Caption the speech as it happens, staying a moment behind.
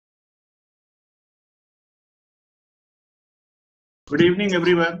Good evening,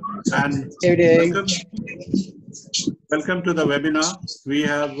 everyone, and Evening. welcome to the webinar. We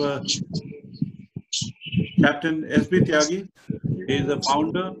have Captain S.B. Tyagi. He is the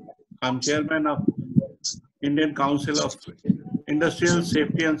founder and chairman of Indian Council of Industrial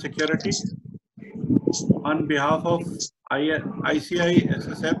Safety and Security. On behalf of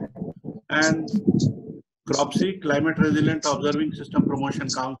ICISS and CROPSI, Climate Resilient Observing System Promotion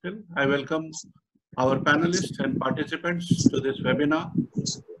Council, I welcome our panelists and participants to this webinar.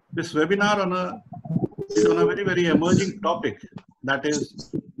 This webinar is on a very emerging topic, that is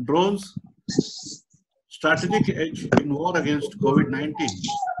drones, strategic edge in war against COVID-19.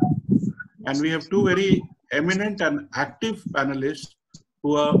 And we have two very eminent and active panelists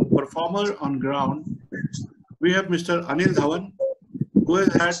who are performer on ground. We have Mr. Anil Dhawan, who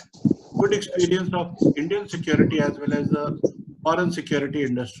has had good experience of Indian security as well as the foreign security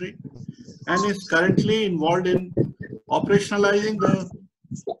industry, and is currently involved in operationalizing the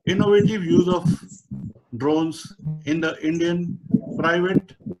innovative use of drones in the Indian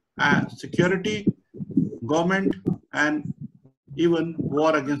private security, government, and even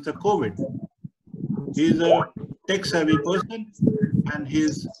war against the COVID. He is a tech-savvy person, and he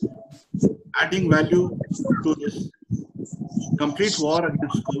is adding value to this complete war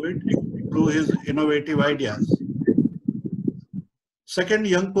against COVID through his innovative ideas. Second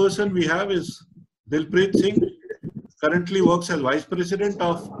young person we have is Dilpreet Singh, currently works as Vice President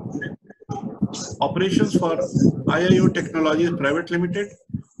of Operations for IIO Technologies Private Limited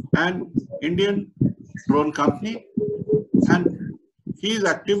and Indian Drone Company, and he is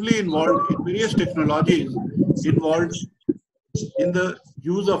actively involved in various technologies involved in the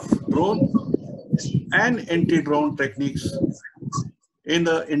use of drone and anti-drone techniques in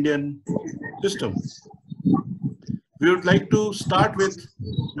the Indian system. We would like to start with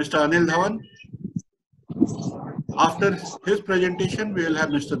Mr. Anil Dhawan. After his presentation, we will have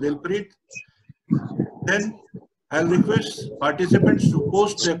Mr. Dilpreet. Then I'll request participants to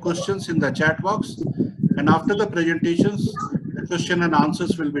post their questions in the chat box, and after the presentations, the question and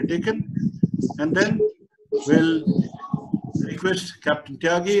answers will be taken, and then we'll request Captain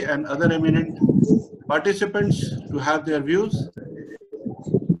Tyagi and other eminent participants to have their views.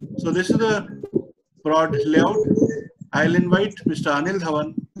 So this is the broad layout. I'll invite Mr. Anil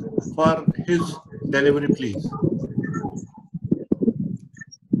Dhawan for his delivery, please.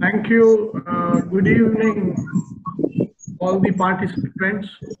 Thank you. Good evening, all the participants.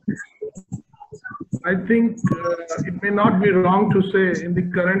 I think it may not be wrong to say in the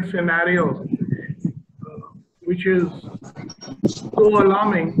current scenario, which is so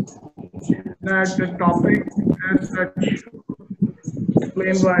alarming, that the topic as such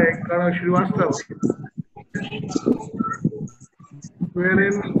explained by Colonel Srivastav,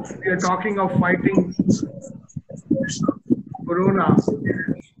 wherein we are talking of fighting Corona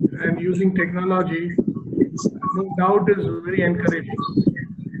and using technology, no doubt is very encouraging.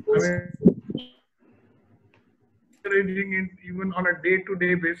 I mean, encouraging it even on a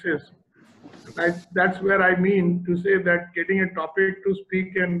day-to-day basis. That's where I mean to say that getting a topic to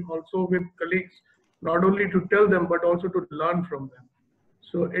speak and also with colleagues, not only to tell them, but also to learn from them.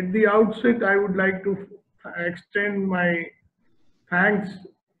 So at the outset, I would like to extend my thanks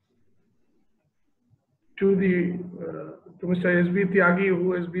to Mr. S.B. Tyagi,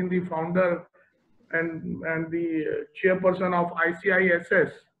 who has been the founder and the chairperson of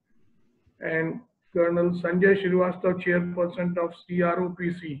ICISS, and Colonel Sanjay Srivastav, chairperson of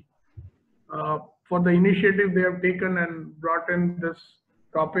CROPC, for the initiative they have taken and brought in this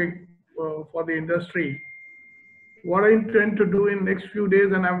topic for the industry. What I intend to do in next few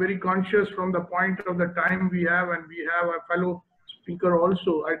days, and I'm very conscious from the point of the time we have, and we have a fellow speaker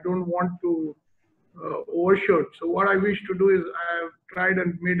also, I don't want to overshoot. So what I wish to do is I have tried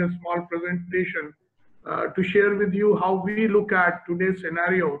and made a small presentation to share with you how we look at today's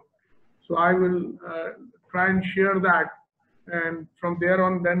scenario. So I will try and share that, and from there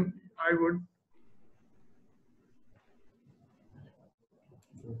on then I would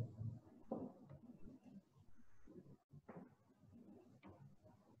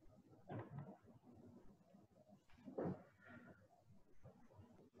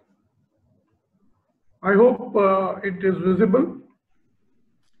I hope it is visible.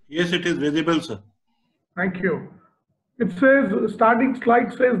 Yes, it is visible, sir. Thank you. It says, starting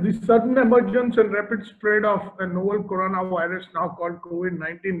slide says, the sudden emergence and rapid spread of a novel coronavirus, now called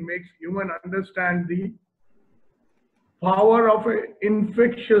COVID-19, makes humans understand the power of an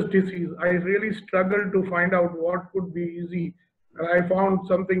infectious disease. I really struggled to find out what could be easy. And I found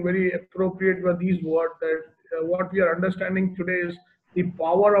something very appropriate with these words, that what we are understanding today is the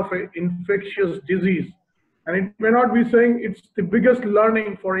power of an infectious disease. And it may not be saying it's the biggest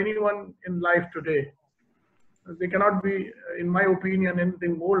learning for anyone in life today. There cannot be, in my opinion,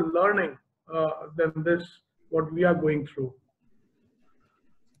 anything more learning than this, what we are going through.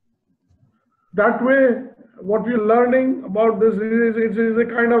 That way, what we're learning about this is it is a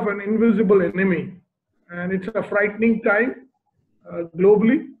kind of an invisible enemy. And it's a frightening time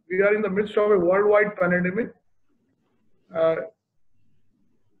globally. We are in the midst of a worldwide pandemic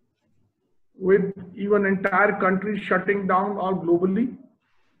with even entire countries shutting down all globally.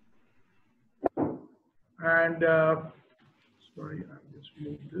 And sorry, I'll just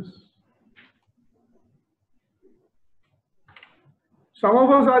move this. Some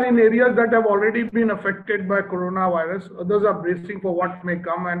of us are in areas that have already been affected by coronavirus. Others are bracing for what may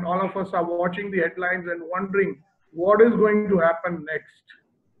come, and all of us are watching the headlines and wondering what is going to happen next.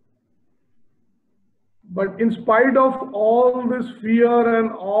 But in spite of all this fear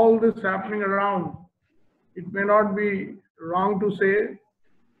and all this happening around, it may not be wrong to say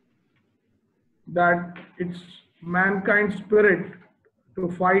that it's mankind's spirit to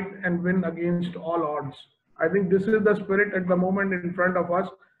fight and win against all odds. I think this is the spirit at the moment in front of us.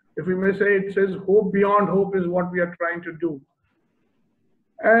 If we may say, it says hope beyond hope is what we are trying to do.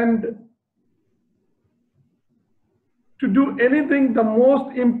 And to do anything, the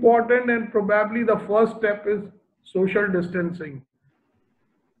most important and probably the first step is social distancing.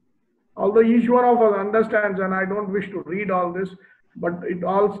 Although each one of us understands, and I don't wish to read all this, but it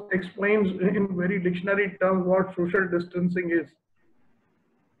all explains in very dictionary terms what social distancing is.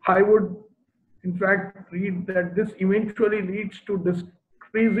 I would, in fact, read that this eventually leads to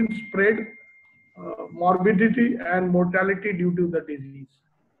decreasing spread, morbidity, and mortality due to the disease.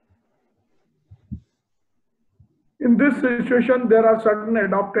 In this situation, there are certain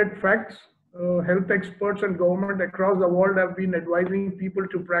adopted facts. Health experts and government across the world have been advising people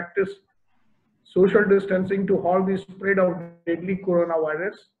to practice social distancing to halt the spread of deadly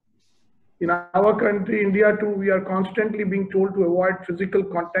coronavirus. In our country, India too, we are constantly being told to avoid physical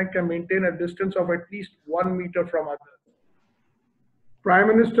contact and maintain a distance of at least 1 meter from others. Prime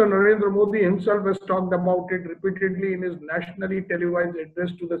Minister Narendra Modi himself has talked about it repeatedly in his nationally televised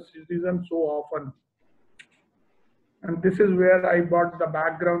address to the citizens so often. And this is where I brought the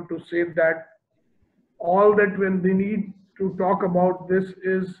background to say that all that when they need to talk about this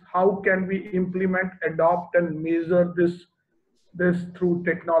is how can we implement, adopt, and measure this through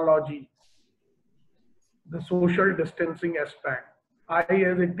technology. The social distancing aspect. I,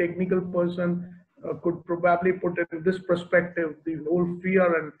 as a technical person, could probably put it in this perspective, the whole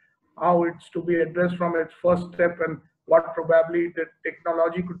fear and how it's to be addressed from its first step and what probably the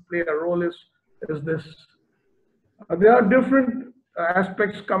technology could play a role is this. There are different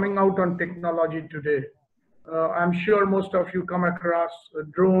aspects coming out on technology today. I'm sure most of you come across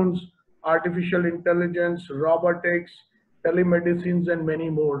drones, artificial intelligence, robotics, telemedicines, and many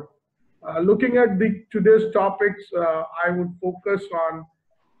more. Looking at today's topics, I would focus on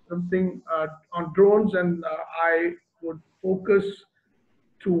something on drones, and I would focus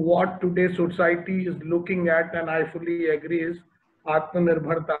to what today's society is looking at, and I fully agree is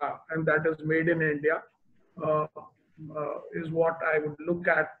Atmanirbharta, and that is made in India, is what I would look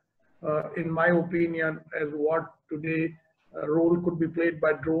at, in my opinion, as what today role could be played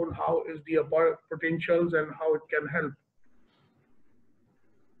by drone, how is the potentials and how it can help.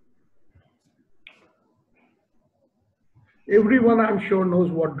 Everyone, I'm sure,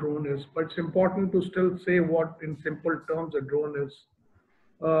 knows what drone is, but it's important to still say what, in simple terms, a drone is.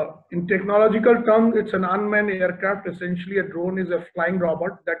 In technological terms, it's an unmanned aircraft. Essentially, a drone is a flying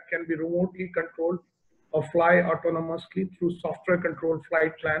robot that can be remotely controlled or fly autonomously through software-controlled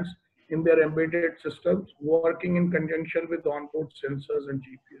flight plans in their embedded systems, working in conjunction with onboard sensors and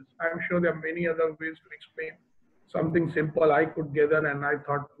GPS. I'm sure there are many other ways to explain something simple I could gather and I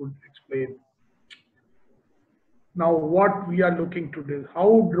thought would explain. Now, what we are looking to do,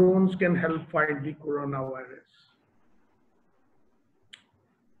 how drones can help fight the coronavirus.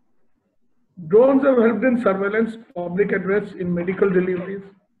 Drones have helped in surveillance, public address, in medical deliveries,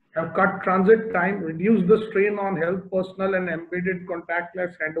 have cut transit time, reduced the strain on health personnel, and embedded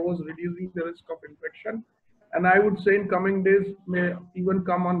contactless handovers, reducing the risk of infection. And I would say in coming days may even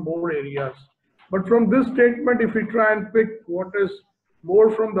come on more areas. But from this statement, if we try and pick what is more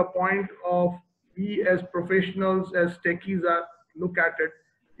from the point of we as professionals, as techies look at it,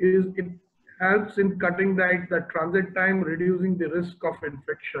 is it helps in cutting the transit time, reducing the risk of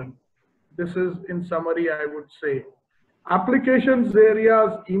infection. This is, in summary, I would say. Applications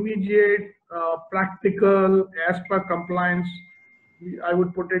areas, immediate, practical, as per compliance. I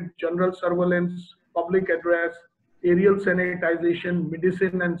would put it general surveillance, public address, aerial sanitization,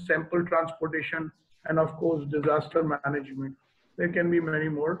 medicine and sample transportation, and of course, disaster management. There can be many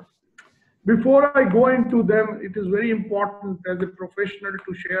more. Before I go into them, it is very important as a professional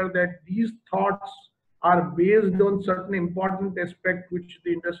to share that these thoughts are based on certain important aspects which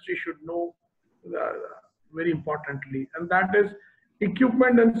the industry should know uh, very importantly. And that is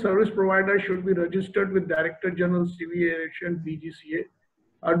equipment and service provider should be registered with Director General Civil Aviation DGCA.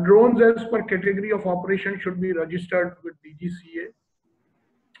 Drones as per category of operation should be registered with DGCA.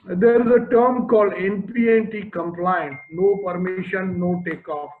 There is a term called NPNT compliant, no permission, no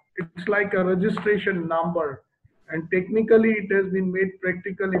takeoff. It's like a registration number. And technically, it has been made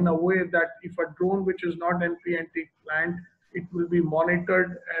practical in a way that if a drone which is not NPNT compliant, it will be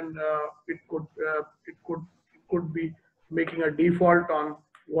monitored and it could be making a default on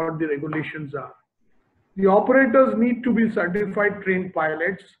what the regulations are. The operators need to be certified trained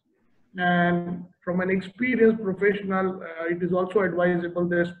pilots, and from an experienced professional, it is also advisable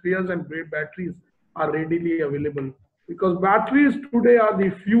that spares and batteries are readily available, because batteries today are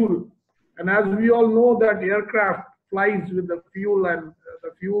the fuel, and as we all know that aircraft flies with the fuel, and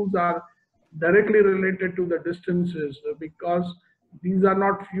the fuels are directly related to the distances, because these are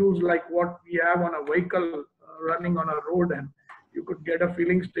not fuels like what we have on a vehicle running on a road, and you could get a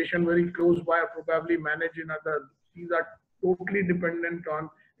filling station very close by or probably manage in other. These are totally dependent on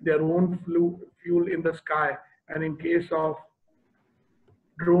their own fuel in the sky. And in case of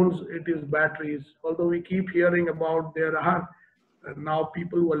drones, it is batteries. Although we keep hearing about there are now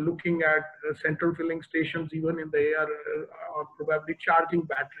people who are looking at central filling stations even in the air, or probably charging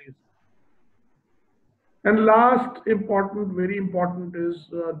batteries. And last important, very important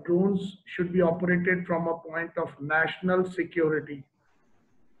is drones should be operated from a point of national security.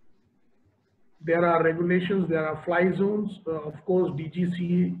 There are regulations, there are fly zones. Of course,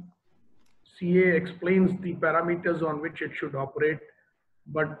 DGCA explains the parameters on which it should operate,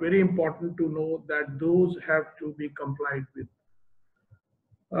 but very important to know that those have to be complied with.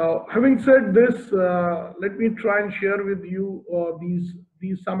 Having said this, let me try and share with you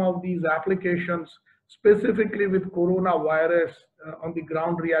some of these applications, specifically with coronavirus on the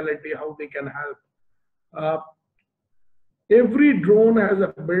ground reality, how they can help. Every drone has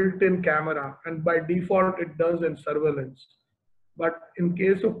a built-in camera, and by default it does in surveillance. But in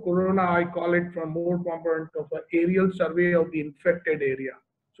case of corona, I call it from more component of an aerial survey of the infected area.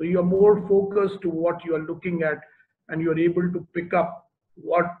 So you are more focused to what you are looking at, and you are able to pick up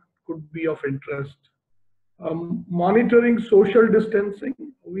what could be of interest. Monitoring social distancing.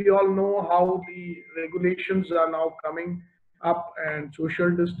 We all know how the regulations are now coming up, and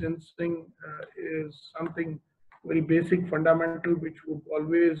social distancing is something very basic, fundamental, which would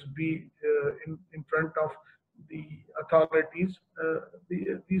always be in front of the authorities.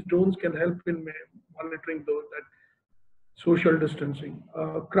 These drones can help in monitoring that social distancing.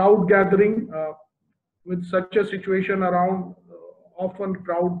 Crowd gathering. With such a situation around, often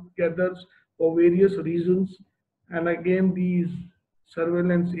crowd gathers for various reasons, and again these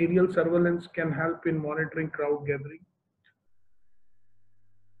surveillance, aerial surveillance can help in monitoring crowd gathering.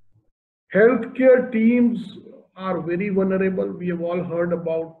 Healthcare teams are very vulnerable. We have all heard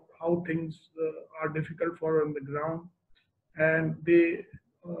about how things are difficult for on the ground, and they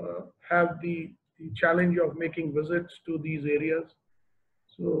have the challenge of making visits to these areas.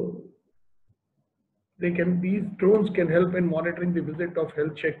 So these drones can help in monitoring the visit of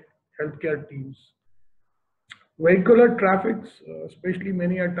healthcare teams. Vehicular traffics, especially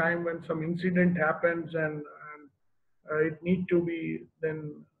many a time when some incident happens and it need to be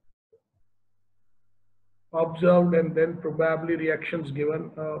then observed and then probably reactions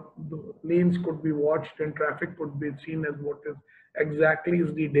given. The lanes could be watched and traffic could be seen as what is exactly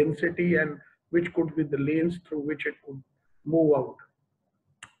is the density and which could be the lanes through which it could move out.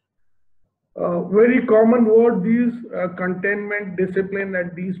 Very common word, these containment discipline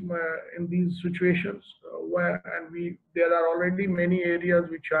at these in these situations there are already many areas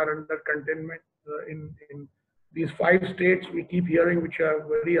which are under containment in these 5 states we keep hearing, which are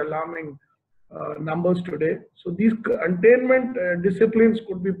very alarming numbers today. So these containment disciplines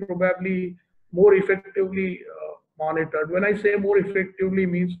could be probably more effectively monitored. When I say more effectively,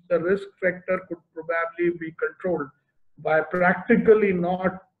 means the risk factor could probably be controlled by practically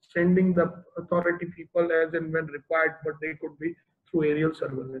not sending the authority people as and when required, but they could be through aerial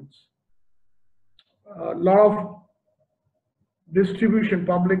surveillance. A lot of distribution,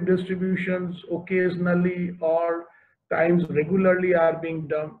 public distributions, occasionally or times regularly are being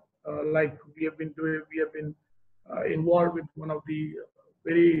done. Like we have been doing, we have been involved with one of the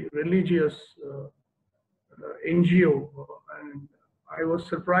very religious NGO, and I was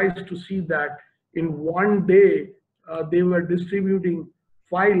surprised to see that in one day they were distributing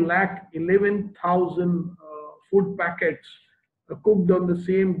 5,11,000 food packets cooked on the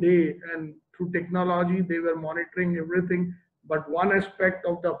same day, and through technology they were monitoring everything. But one aspect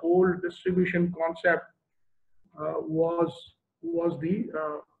of the whole distribution concept was the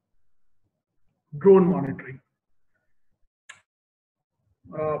drone monitoring.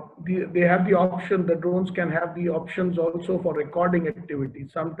 They have the option, the drones can have the options also for recording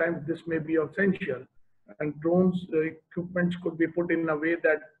activities. Sometimes this may be essential, and drones equipments could be put in a way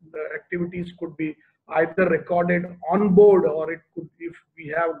that the activities could be either recorded on board, or it could, if we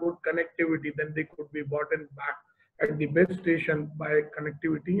have good connectivity, then they could be brought in back at the base station by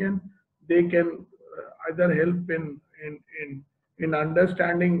connectivity, and they can either help in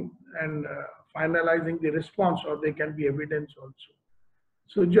understanding and finalizing the response, or they can be evidence also.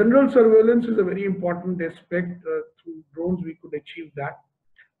 So general surveillance is a very important aspect. Through drones we could achieve that.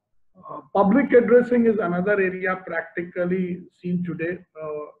 Public addressing is another area practically seen today,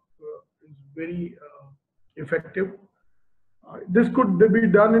 is very effective. This could be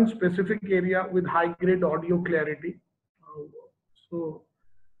done in specific area with high grade audio clarity. So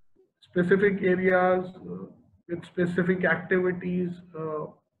specific areas with specific activities,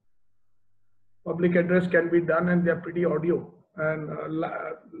 public address can be done, and they're pretty audio. And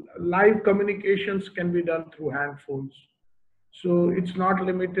live communications can be done through handphones. So it's not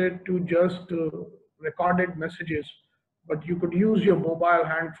limited to just recorded messages, but you could use your mobile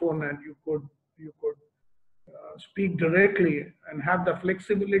handphone, and you could speak directly and have the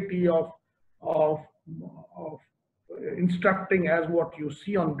flexibility of instructing as what you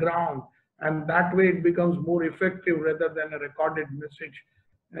see on ground, and that way it becomes more effective rather than a recorded message.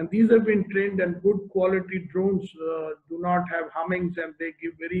 And these have been trained, and good quality drones do not have hummings, and they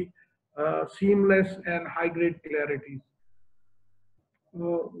give very seamless and high grade clarity.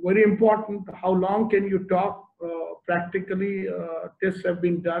 Very important, how long can you talk? Practically tests have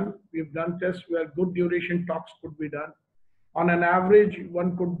been done. We've done tests where good duration talks could be done. On an average,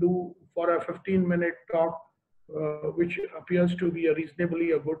 one could do for a 15-minute talk, which appears to be a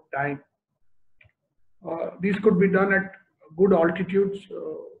reasonably a good time. These could be done at good altitudes.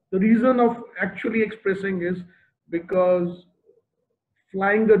 The reason of actually expressing is because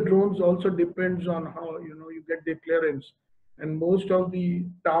flying the drones also depends on how you get the clearance. And most of the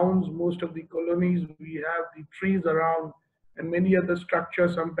towns, most of the colonies, we have the trees around, and many other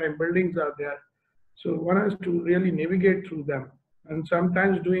structures, sometimes buildings are there. So one has to really navigate through them. And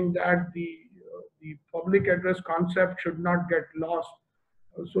sometimes doing that, the public address concept should not get lost.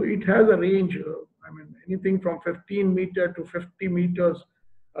 So it has a range, I mean, anything from 15 meters to 50 meters,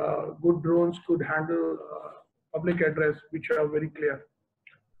 good drones could handle public address, which are very clear.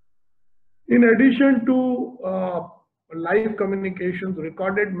 In addition to live communications,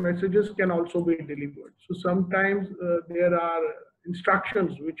 recorded messages can also be delivered. So sometimes there are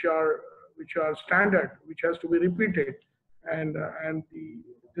instructions which are standard, which has to be repeated, and the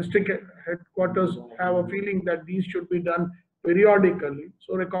district headquarters have a feeling that these should be done periodically.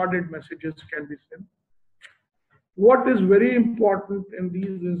 So recorded messages can be sent. What is very important in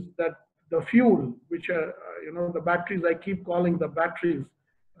these is that the fuel, which are the batteries, I keep calling the batteries,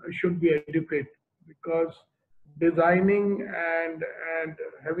 should be adequate, because designing and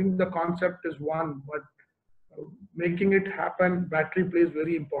having the concept is one, but making it happen, battery plays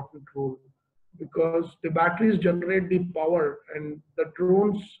very important role, because the batteries generate the power, and the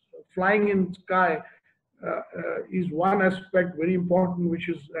drones flying in sky is one aspect very important, which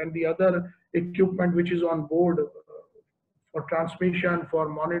is, and the other equipment which is on board for transmission, for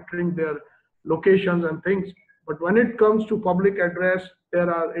monitoring their locations and things. But when it comes to public address,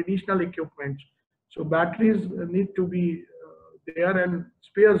 there are additional equipments. So batteries need to be there, and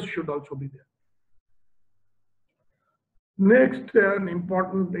spares should also be there. Next, an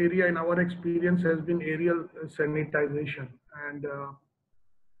important area in our experience has been aerial sanitization, and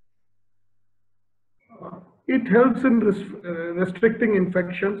it helps in restricting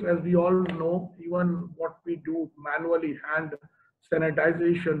infections. As we all know, even what we do manually, hand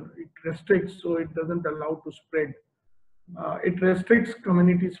sanitization, it restricts, so it doesn't allow to spread. It restricts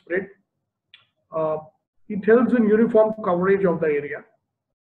community spread. It helps in uniform coverage of the area,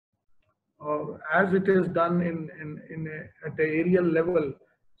 as it is done at the aerial level.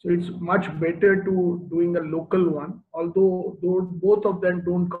 So it's much better to doing a local one, although both of them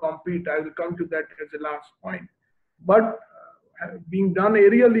don't compete. I will come to that as a last point. But being done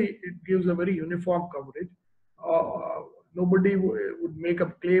aerially, it gives a very uniform coverage. Nobody would make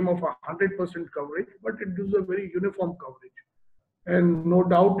a claim of 100% coverage, but it gives a very uniform coverage. And no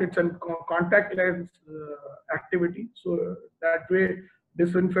doubt it's a contact lens activity. So that way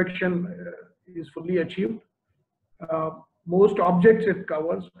disinfection is fully achieved. most objects it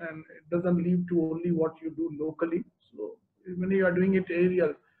covers, and it doesn't leave to only what you do locally. So when you are doing it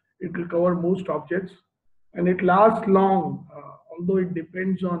aerial, it will cover most objects, and it lasts long, although it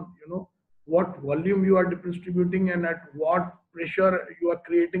depends on what volume you are distributing and at what pressure you are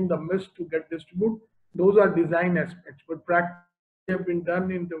creating the mist to get distribute. Those are design aspects, but practically have been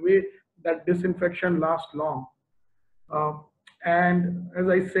done in the way that disinfection lasts long. And as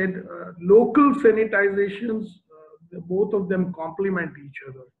I said, local sanitizations, both of them complement each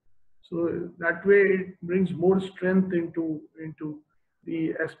other. So that way it brings more strength into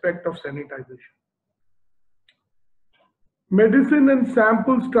the aspect of sanitization. Medicine and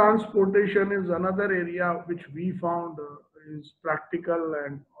samples transportation is another area which we found is practical,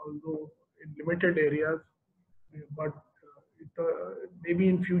 and although in limited areas, but maybe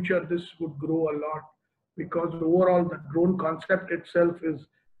in future this would grow a lot, because overall the drone concept itself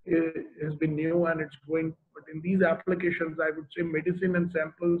has been new and it's going. But in these applications, I would say medicine and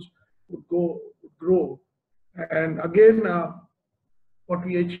samples would grow. And again, what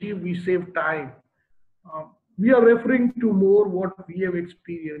we achieve, we save time. We are referring to more what we have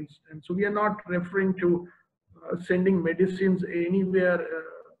experienced, and so we are not referring to sending medicines anywhere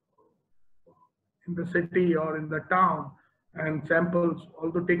in the city or in the town and samples,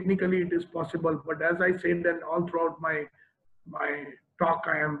 although technically it is possible. But as I said, and all throughout my talk,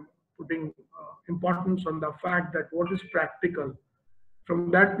 I am putting importance on the fact that what is practical.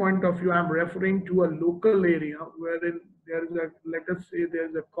 From that point of view, I'm referring to a local area wherein there is a, let us say there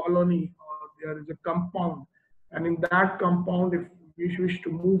is a colony or there is a compound, and in that compound, if we wish to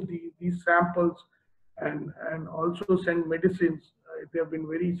move these samples and also send medicines, they have been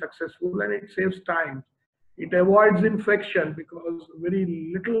very successful, and it saves time. It avoids infection because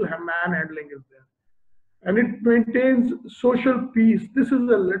very little manhandling is there. And it maintains social peace. This is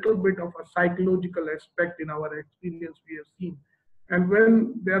a little bit of a psychological aspect in our experience we have seen. And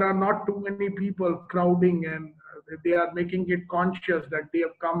when there are not too many people crowding and they are making it conscious that they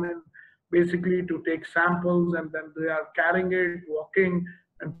have come in basically to take samples, and then they are carrying it, walking,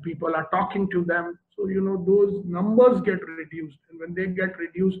 and people are talking to them. So, those numbers get reduced. And when they get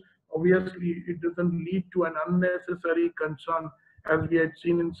reduced, obviously it doesn't lead to an unnecessary concern, as we had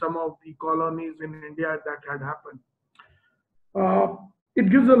seen in some of the colonies in India that had happened. It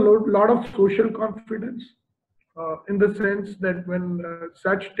gives a lot of social confidence in the sense that when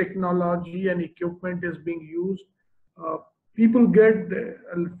such technology and equipment is being used, people get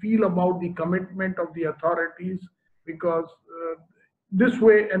a feel about the commitment of the authorities, because this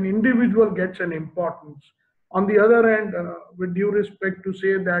way an individual gets an importance. On the other hand, with due respect to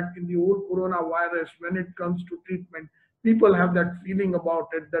say that in the old coronavirus, when it comes to treatment, people have that feeling about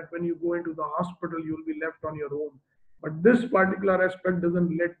it that when you go into the hospital, you'll be left on your own. But this particular aspect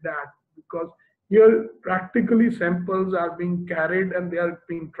doesn't let that, because here practically samples are being carried and they are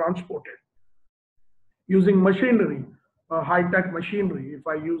being transported using machinery, high-tech machinery, if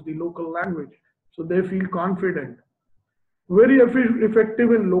I use the local language. So they feel confident. Very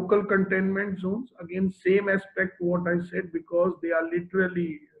effective in local containment zones. Again, same aspect what I said, because they are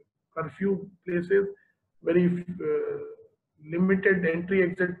literally curfew places. Very limited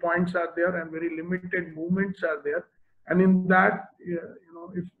entry-exit points are there, and very limited movements are there. And in that,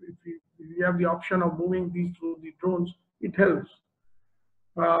 if we have the option of moving these through the drones, it helps.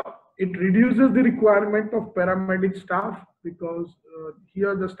 It reduces the requirement of paramedic staff, because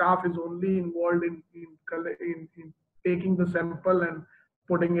here the staff is only involved in taking the sample and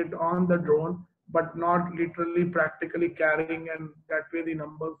putting it on the drone, but not literally practically carrying, and that way the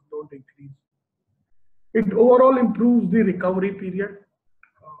numbers don't increase. It overall improves the recovery period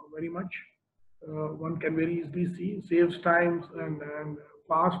very much. One can very easily see, saves times and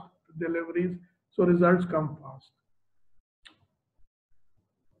fast deliveries, so results come fast.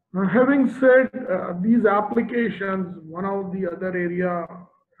 Now, having said these applications, one of the other area,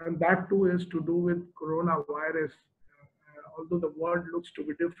 and that too is to do with coronavirus, although the word looks to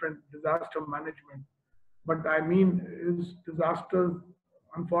be different, disaster management. But I mean, is disasters,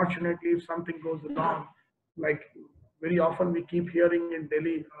 unfortunately, if something goes wrong, like very often we keep hearing in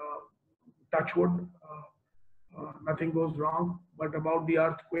Delhi, touch wood, nothing goes wrong, but about the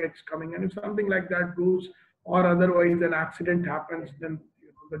earthquakes coming, and if something like that goes, or otherwise an accident happens, then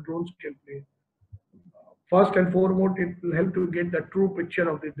the drones can play. First and foremost, it will help to get the true picture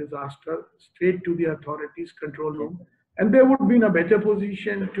of the disaster straight to the authorities' control room, and they would be in a better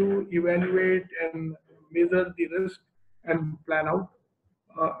position to evaluate and measure the risk and plan out.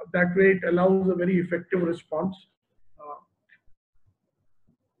 That way, it allows a very effective response.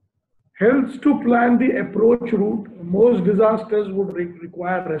 Helps to plan the approach route. Most disasters would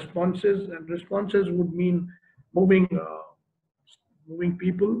require responses, and responses would mean moving moving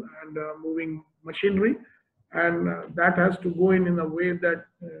people and moving machinery, and that has to go in a way that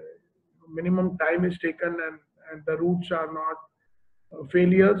minimum time is taken, and the routes are not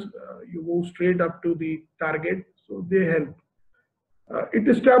failures. You go straight up to the target, so they help. It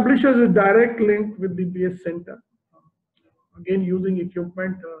establishes a direct link with the base center. Again, using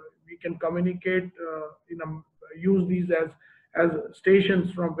equipment, we can communicate, use these as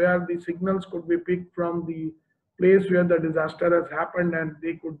stations from where the signals could be picked from the place where the disaster has happened, and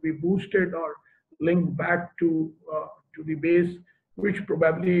they could be boosted or linked back to the base, which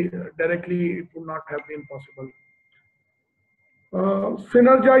probably directly it would not have been possible.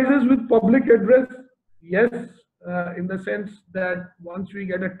 Synergizes with public address, yes, in the sense that once we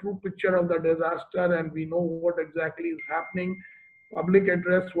get a true picture of the disaster and we know what exactly is happening, public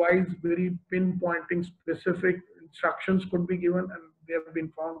address wise, very pinpointing specific instructions could be given, and they have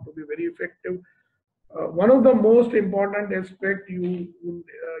been found to be very effective. One of the most important aspect you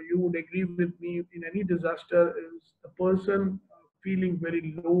would agree with me in any disaster is the person feeling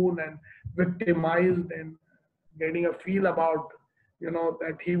very alone and victimized and getting a feel about,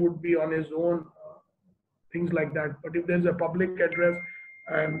 that he would be on his own, things like that. But if there's a public address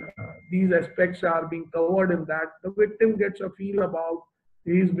and these aspects are being covered in that, the victim gets a feel about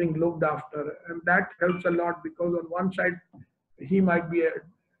he is being looked after, and that helps a lot, because on one side he might be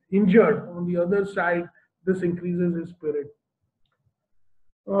injured, on the other side this increases his spirit.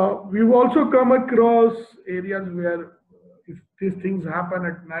 We've also come across areas where if these things happen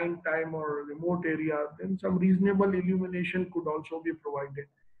at night time or remote area, then some reasonable illumination could also be provided,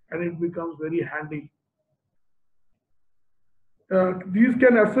 and it becomes very handy. These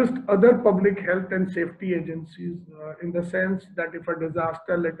can assist other public health and safety agencies in the sense that if a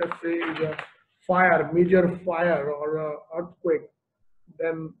disaster, let us say, is a fire, major fire or a earthquake,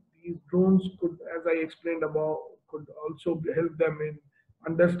 then these drones could, as I explained above, could also help them in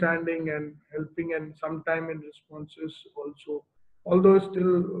understanding and helping, and sometime in responses also. Although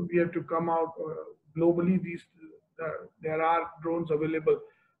still we have to come out globally, there are drones available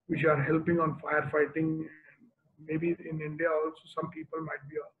which are helping on firefighting. Maybe in India also some people might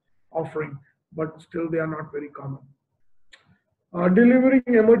be offering, but still they are not very common. Delivering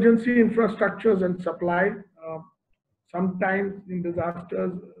emergency infrastructures and supply. Sometimes in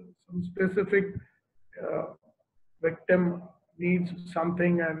disasters, some specific victim needs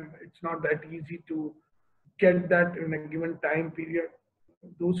something and it's not that easy to get that in a given time period.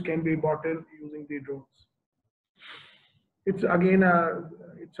 Those can be bought in using the drones. It's again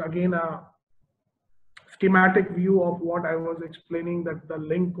a schematic view of what I was explaining, that the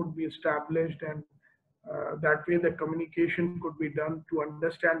link could be established, and that way the communication could be done to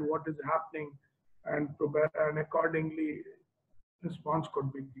understand what is happening, and accordingly response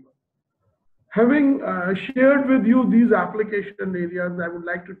could be given. Having shared with you these application areas, I would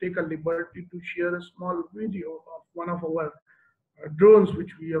like to take a liberty to share a small video of one of our drones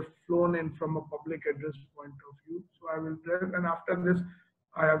which we have flown in from a public address point of view. So I will tell, and after this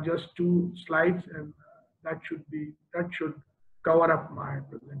I have just 2 slides, and that should cover up my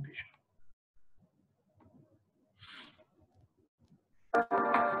presentation.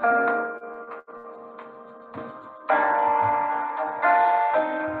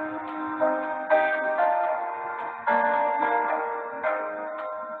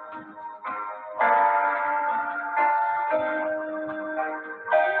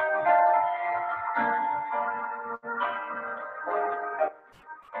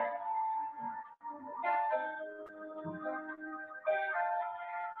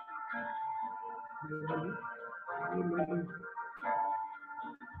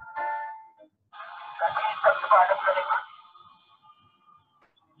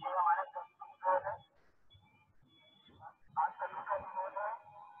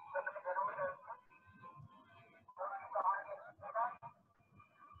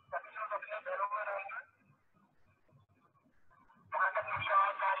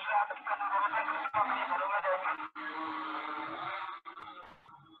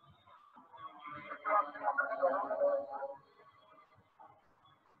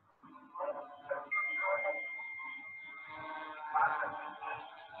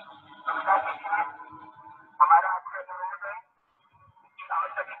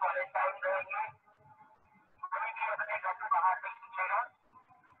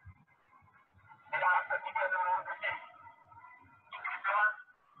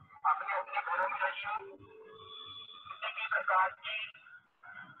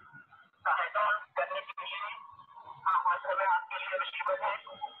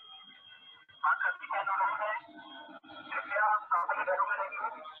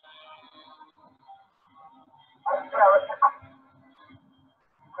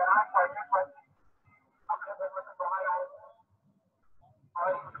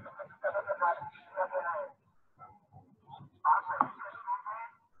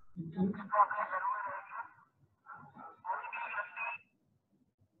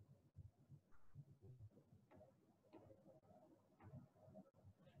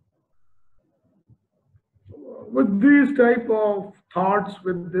 with these type of thoughts,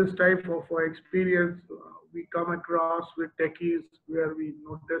 with this type of experience, we come across with techies where we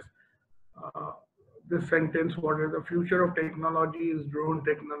notice uh, this sentence, what is the future of technology is drone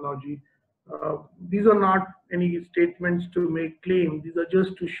technology. These are not any statements to make claim. These are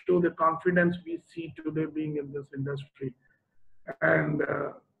just to show the confidence we see today being in this industry. And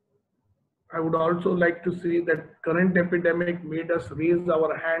I would also like to say that current epidemic made us raise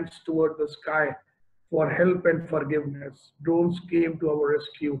our hands toward the sky for help and forgiveness. Drones came to our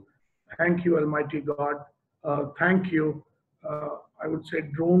rescue. Thank you, Almighty God. Thank you. I would say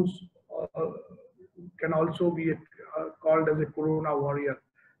drones can also be called as a corona warrior,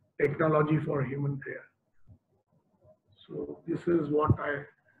 technology for human care. So this is what I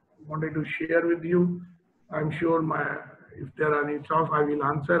wanted to share with you. I'm sure if there are any talk, I will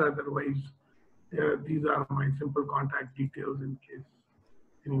answer. Otherwise, these are my simple contact details in case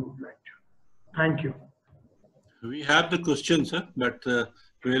any would like to. Thank you. We have the questions, sir, but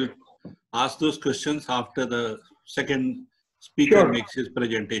we'll ask those questions after the second speaker makes his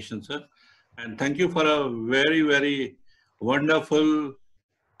presentation, sir. And thank you for a very, very wonderful,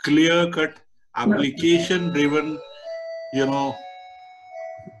 clear-cut, application-driven,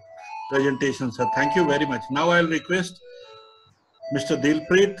 presentation, sir. Thank you very much. Now I'll request Mr.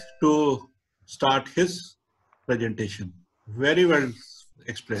 Dilpreet to start his presentation. Very well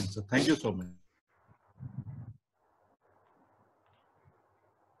explained, sir. Thank you so much.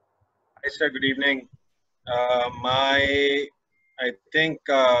 Hi, sir. Good evening. I think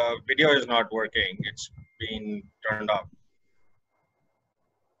video is not working. It's been turned off.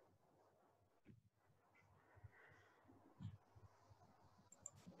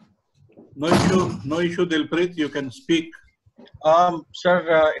 No issue, Dilpreet. You can speak.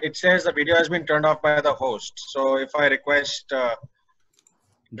 Sir, it says the video has been turned off by the host. So if I request,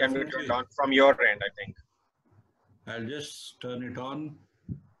 can be turned on from your end, I think. I'll just turn it on.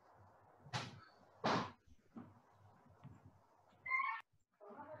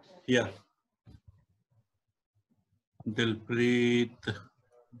 Yeah. Dilpreet.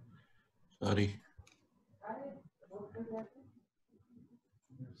 Sorry.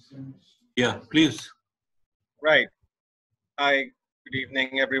 Yeah, please. Right. Hi. Good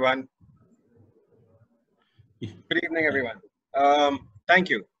evening, everyone. Good evening, everyone. Thank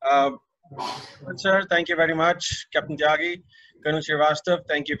you. Sir, thank you very much. Captain Tyagi, Colonel Srivastav,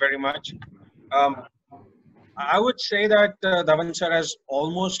 thank you very much. I would say that Dhawan sir has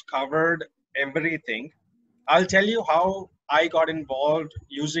almost covered everything. I'll tell you how I got involved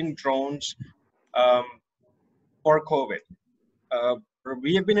using drones for COVID.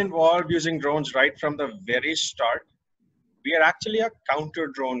 We have been involved using drones right from the very start. We are actually a counter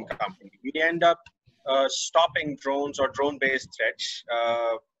drone company. We end up stopping drones or drone-based threats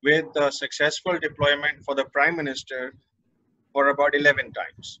with the successful deployment for the Prime Minister for about 11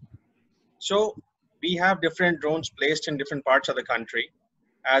 times. So we have different drones placed in different parts of the country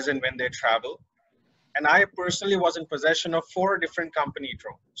as and when they travel. And I personally was in possession of 4 different company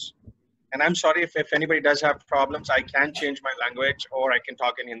drones. And I'm sorry if anybody does have problems, I can change my language or I can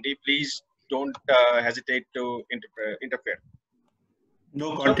talk in Hindi. Please don't hesitate to interfere.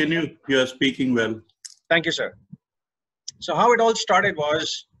 No, continue. You are speaking well. Thank you, sir. So how it all started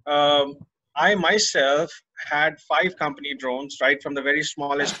was I myself had 5 company drones, right from the very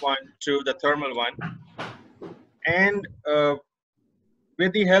smallest one to the thermal one. And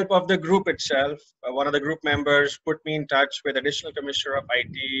with the help of the group itself, one of the group members put me in touch with Additional Commissioner of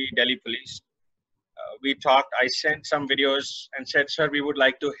IT, Delhi Police. We talked, I sent some videos and said, sir, we would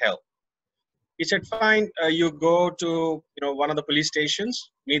like to help. He said, fine, you go to one of the police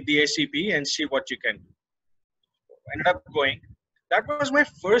stations, meet the ACP and see what you can do. I ended up going. That was my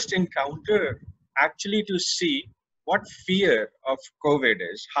first encounter actually to see what fear of COVID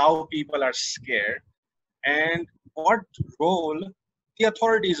is, how people are scared, and what role the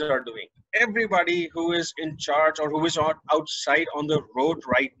authorities are doing. Everybody who is in charge or who is outside on the road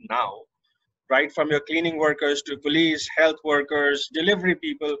right now, right from your cleaning workers to police, health workers, delivery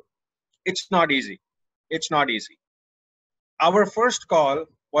people, it's not easy. It's not easy. Our first call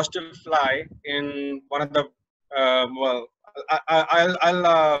was to fly in one of the,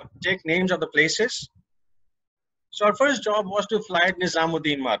 I'll take names of the places. So our first job was to fly at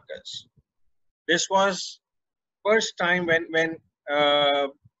Nizamuddin Markaz. This was first time when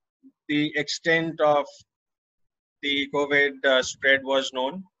the extent of the COVID spread was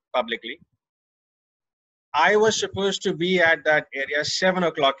known publicly. I was supposed to be at that area 7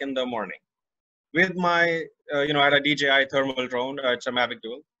 o'clock in the morning with my, I had a DJI thermal drone. It's a Mavic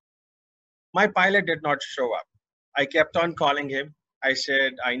Dual. My pilot did not show up. I kept on calling him. I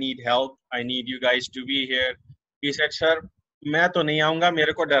said, I need help. I need you guys to be here. He said, "Sir, मैं तो नहीं आऊँगा,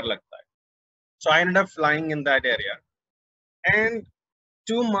 मेरे को डर लगता है." So I ended up flying in that area. And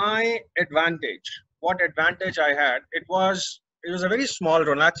to my advantage, what advantage I had, it was a very small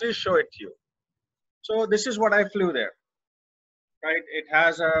drone. I'll actually show it to you. So this is what I flew there, right? It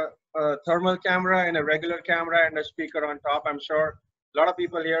has a thermal camera and a regular camera and a speaker on top. I'm sure a lot of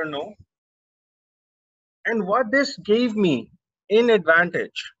people here know. And what this gave me in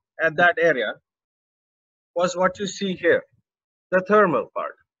advantage at that area was what you see here, the thermal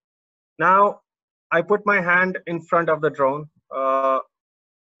part. Now, I put my hand in front of the drone.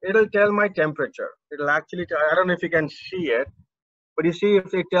 It'll tell my temperature. It'll actually tell, I don't know if you can see it, but you see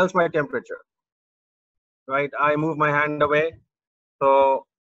if it tells my temperature, right? I move my hand away. So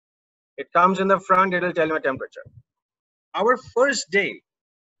it comes in the front, it'll tell my temperature. Our first day,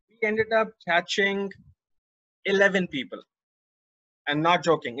 we ended up catching 11 people. And not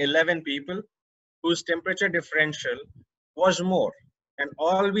joking, 11 people whose temperature differential was more. And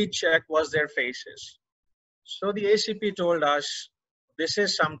all we checked was their faces. So the ACP told us, this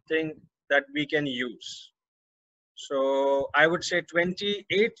is something that we can use. So I would say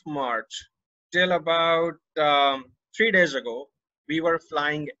 28th March till about 3 days ago, we were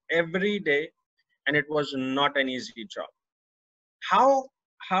flying every day, and it was not an easy job.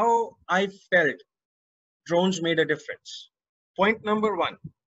 How I felt drones made a difference. Point number one,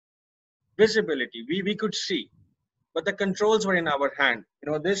 visibility. We could see, but the controls were in our hand.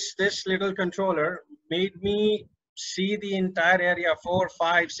 You know, this little controller made me see the entire area 4,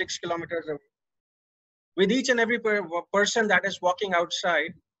 5, 6 kilometers away. With each and every person that is walking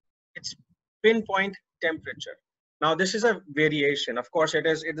outside, it's pinpoint temperature. Now this is a variation. Of course, it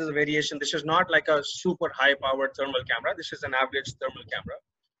is a variation. This is not like a super high powered thermal camera. This is an average thermal camera.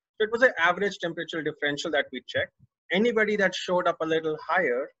 So it was an average temperature differential that we checked. Anybody that showed up a little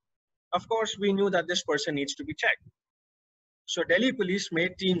higher, of course, we knew that this person needs to be checked. So Delhi police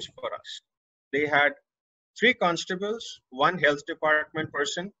made teams for us. They had 3 constables, 1 health department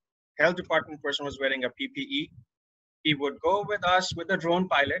person. Health department person was wearing a PPE. He would go with us with the drone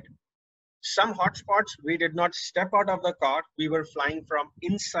pilot. Some hotspots, we did not step out of the car. We were flying from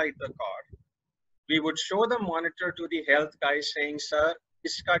inside the car. We would show the monitor to the health guy saying, "Sir,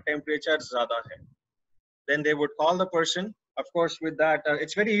 iska temperature zyada hai." Then they would call the person. Of course, with that,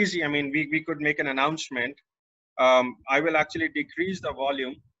 it's very easy. I mean, we could make an announcement. I will actually decrease the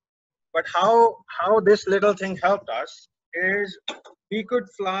volume. But how this little thing helped us is we could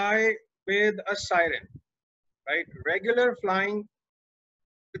fly with a siren, right? Regular flying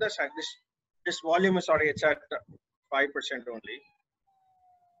with a siren. This volume is, sorry, it's at 5% only.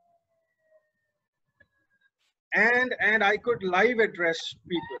 And I could live address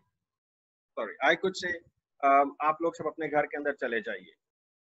people. Sorry, I could say, आप लोग सब अपने घर के अंदर चले जाइए.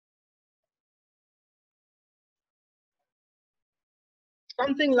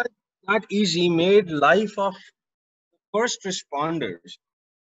 Something like that easy made life of first responders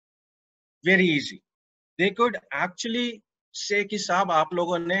very easy. They could actually say कि साहब आप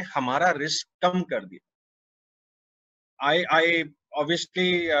लोगों ने हमारा risk कम कर दिया. I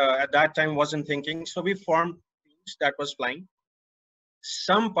obviously at that time wasn't thinking, so we formed teams that was flying.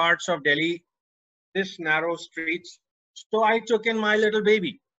 Some parts of Delhi, this narrow streets, so I took in my little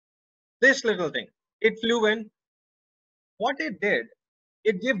baby, this little thing. It flew in. What it did,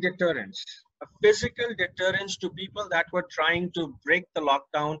 it gave deterrence, a physical deterrence to people that were trying to break the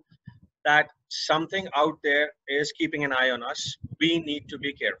lockdown, that something out there is keeping an eye on us. We need to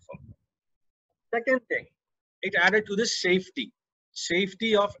be careful. Second thing, it added to the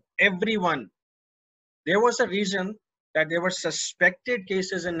safety of everyone. There was a reason that there were suspected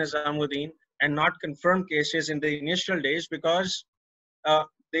cases in Nizamuddin and not confirmed cases in the initial days, because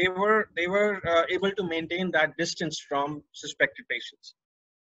they were able to maintain that distance from suspected patients.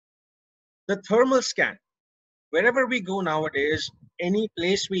 The thermal scan, wherever we go nowadays, any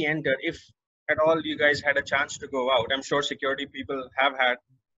place we enter, if at all you guys had a chance to go out, I'm sure security people have had,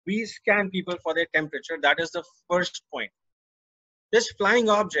 we scan people for their temperature. That is the first point. This flying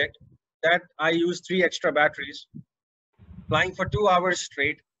object that I used 3 extra batteries, flying for 2 hours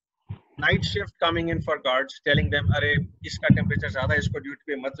straight, night shift coming in for guards, telling them, "Arey, iska temperature zyada, isko duty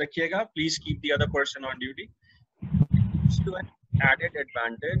pe mat rakhiyega. Please keep the other person on duty." It's to an added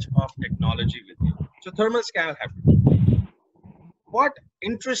advantage of technology with you. So thermal scan happened. What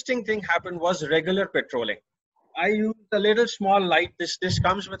interesting thing happened was regular patrolling. I used a little small light. This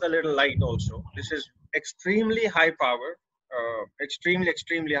comes with a little light also. This is extremely high power,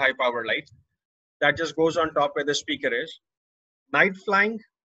 extremely high power light that just goes on top where the speaker is. Night flying,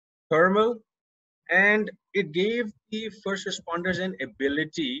 thermal, and it gave the first responders an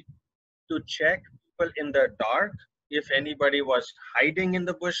ability to check people in the dark, if anybody was hiding in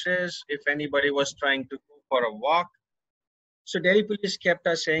the bushes, if anybody was trying to go for a walk. So Delhi police kept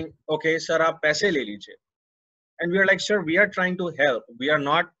us saying, okay, sir, aap paise le lijiye. And we are like, sir, we are trying to help. We are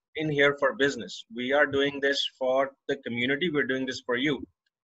not in here for business. We are doing this for the community. We're doing this for you.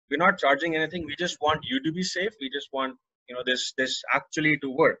 We're not charging anything. We just want you to be safe. We just want, you know, this actually to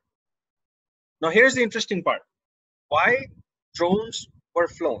work. Now, here's the interesting part. Why drones were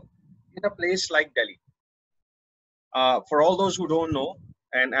flown in a place like Delhi? For all those who don't know,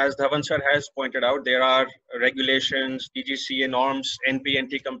 and as Dhawan sir has pointed out, there are regulations, DGCA norms,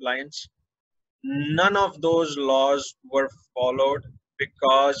 NPNT compliance. None of those laws were followed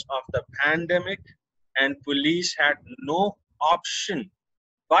because of the pandemic, and police had no option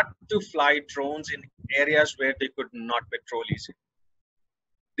but to fly drones in areas where they could not patrol easily.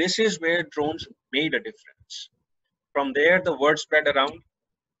 This is where drones made a difference. From there, the word spread around.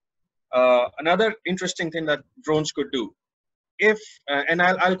 Another interesting thing that drones could do, if, and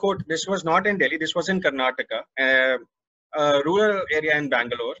I'll quote, this was not in Delhi, this was in Karnataka, a rural area in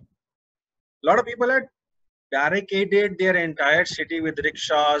Bangalore. A lot of people had barricaded their entire city with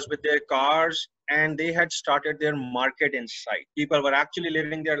rickshaws, with their cars, and they had started their market inside. People were actually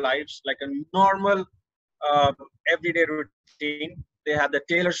living their lives like a normal everyday routine. They had the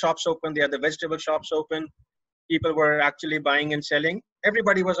tailor shops open, they had the vegetable shops open. People were actually buying and selling.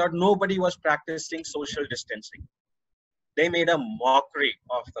 Everybody was out. Nobody was practicing social distancing. They made a mockery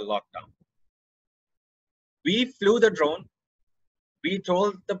of the lockdown. We flew the drone. We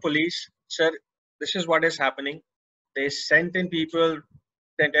told the police, sir, this is what is happening. They sent in people,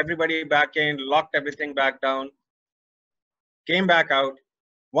 sent everybody back in, locked everything back down, came back out.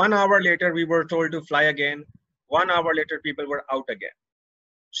 1 hour later, we were told to fly again. 1 hour later, people were out again.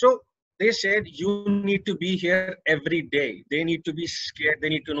 So they said, you need to be here every day. They need to be scared. They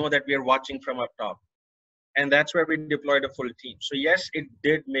need to know that we are watching from up top. And that's where we deployed a full team. So yes, it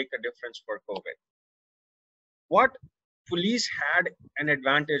did make a difference for COVID. What police had an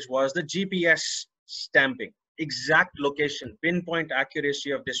advantage was the GPS stamping, exact location, pinpoint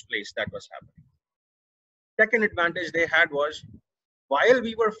accuracy of this place that was happening. Second advantage they had was, while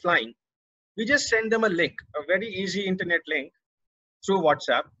we were flying, we just sent them a link, a very easy internet link through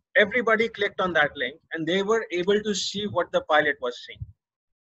WhatsApp. Everybody clicked on that link and they were able to see what the pilot was seeing.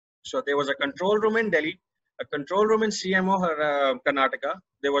 So there was a control room in Delhi, a control room in CMO Karnataka.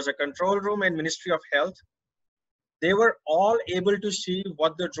 There was a control room in Ministry of Health. They were all able to see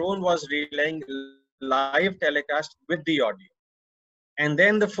what the drone was relaying live telecast with the audio. And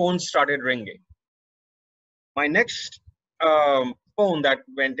then the phone started ringing. My next phone that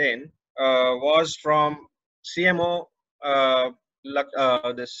went in was from CMO,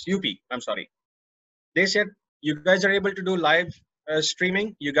 this UP, I'm sorry. They said, you guys are able to do live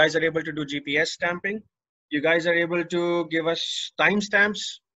streaming. You guys are able to do GPS stamping. You guys are able to give us timestamps.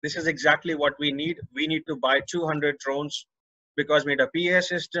 This is exactly what we need. We need to buy 200 drones because we need a PA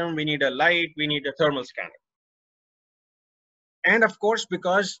system, we need a light, we need a thermal scanner. And of course,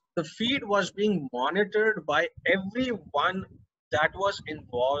 because the feed was being monitored by everyone that was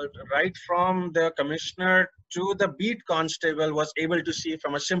involved, right from the commissioner to the beat constable was able to see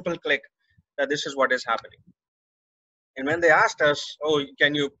from a simple click that this is what is happening. And when they asked us, oh,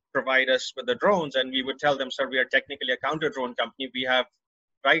 can you provide us with the drones? And we would tell them, sir, we are technically a counter drone company. We have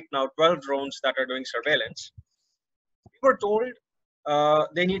right now 12 drones that are doing surveillance. We were told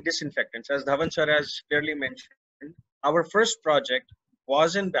they need disinfectants. As Dhawan sir has clearly mentioned, our first project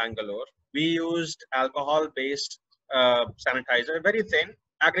was in Bangalore. We used alcohol-based sanitizer, very thin,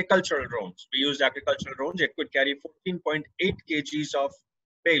 agricultural drones. We used agricultural drones. It could carry 14.8 kgs of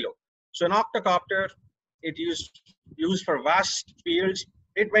payload. So an octocopter, it used for vast fields.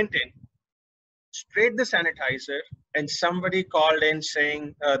 It went in, sprayed the sanitizer, and somebody called in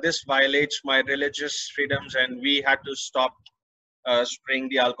saying, this violates my religious freedoms, and we had to stop spraying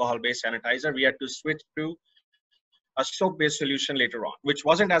the alcohol-based sanitizer. We had to switch to a soap-based solution later on, which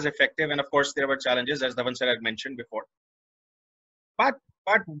wasn't as effective. And of course, there were challenges, as Dhawan sir had mentioned before. But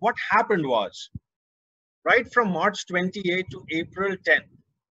what happened was, right from March 28 to April 10th,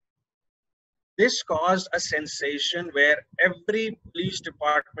 this caused a sensation where every police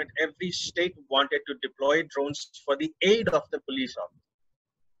department, every state wanted to deploy drones for the aid of the police officer.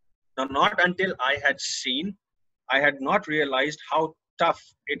 Now, not until I had not realized how tough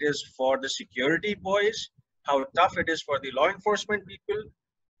it is for the security boys, how tough it is for the law enforcement people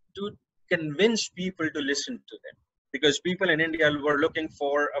to convince people to listen to them. Because people in India were looking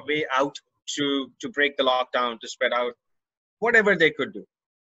for a way out to break the lockdown, to spread out, whatever they could do.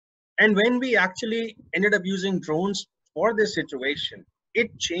 And when we actually ended up using drones for this situation,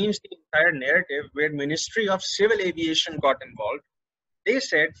 it changed the entire narrative where Ministry of Civil Aviation got involved. They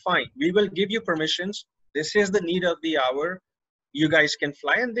said, fine, we will give you permissions. This is the need of the hour. You guys can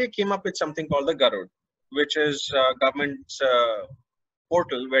fly. And they came up with something called the Garud, which is government's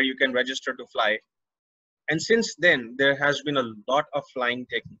portal where you can register to fly. And since then, there has been a lot of flying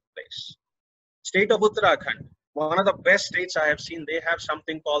taking place. State of Uttarakhand, one of the best states I have seen, they have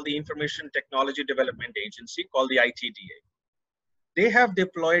something called the Information Technology Development Agency, called the ITDA. They have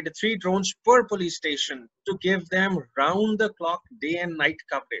deployed 3 drones per police station to give them round-the-clock day and night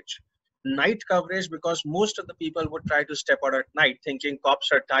coverage. Night coverage because most of the people would try to step out at night thinking cops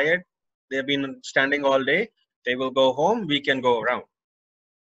are tired, they've been standing all day, they will go home, we can go around.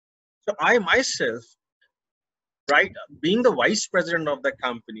 So I myself, right, being the vice president of the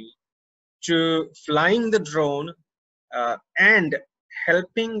company, to flying the drone and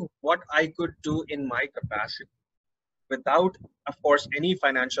helping what I could do in my capacity without, of course, any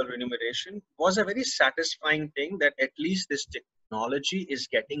financial remuneration was a very satisfying thing that at least this technology is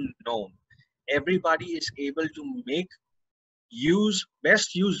getting known. Everybody is able to make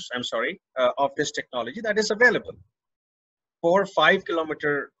best use of this technology that is available. 4 or 5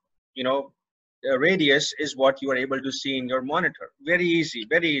 kilometer, radius is what you are able to see in your monitor. Very easy,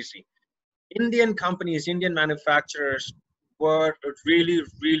 very easy. Indian companies, Indian manufacturers were really,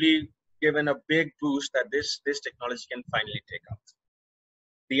 really given a big boost that this technology can finally take off.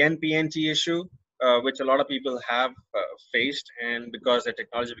 The NPNT issue, which a lot of people have faced, and because the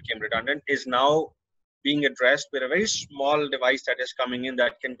technology became redundant, is now being addressed with a very small device that is coming in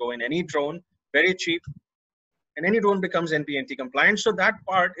that can go in any drone, very cheap, and any drone becomes NPNT compliant. So that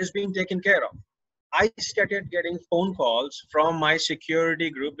part is being taken care of. I started getting phone calls from my security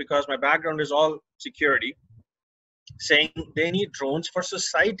group because my background is all security, saying they need drones for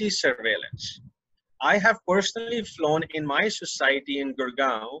society surveillance. I have personally flown in my society in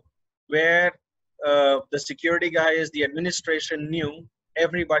Gurgaon where the security guys, the administration knew,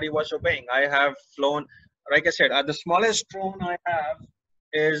 everybody was obeying. I have flown, like I said, the smallest drone I have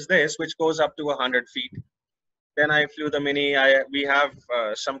is this, which goes up to 100 feet. Then I flew the Mini. We have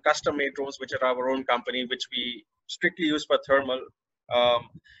some custom-made drones, which are our own company, which we strictly use for thermal.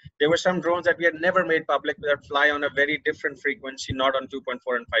 There were some drones that we had never made public that fly on a very different frequency, not on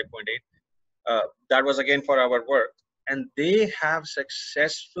 2.4 and 5.8. That was again for our work. And they have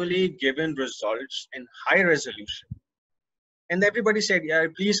successfully given results in high resolution. And everybody said, yeah,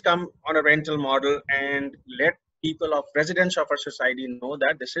 please come on a rental model and let people of residents of our society know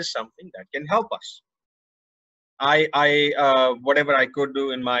that this is something that can help us. Whatever I could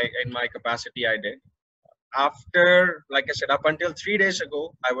do in my capacity, I did. After, like I said, up until 3 days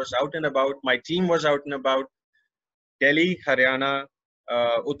ago, I was out and about. My team was out and about. Delhi, Haryana,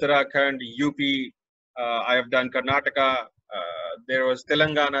 Uttarakhand, UP. I have done Karnataka. There was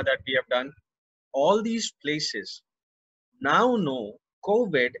Telangana that we have done. All these places now know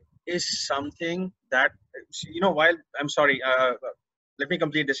COVID is something that, while I'm sorry, let me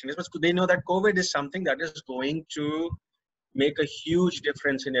complete this. They know that COVID is something that is going to make a huge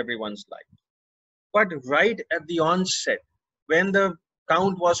difference in everyone's life. But right at the onset, when the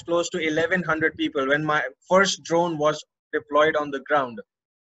count was close to 1,100 people, when my first drone was deployed on the ground,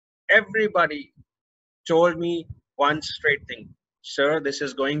 everybody told me one straight thing: sir, this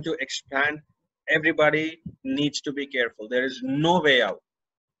is going to expand. Everybody needs to be careful. There is no way out.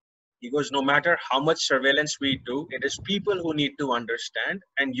 He goes, no matter how much surveillance we do, it is people who need to understand,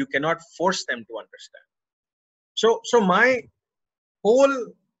 and you cannot force them to understand. So my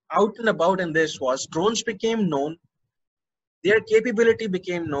whole out and about in this was drones became known, their capability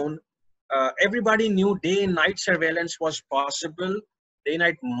became known. Everybody knew day and night surveillance was possible, day and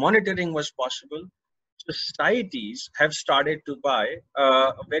night monitoring was possible. Societies have started to buy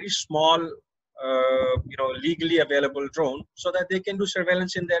a very small, legally available drone so that they can do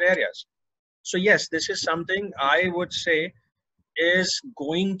surveillance in their areas. So yes, this is something I would say is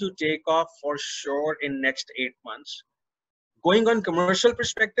going to take off for sure in next 8 months. Going on commercial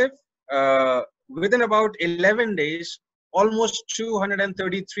perspective, within about 11 days, almost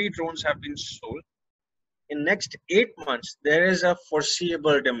 233 drones have been sold. In next 8 months, there is a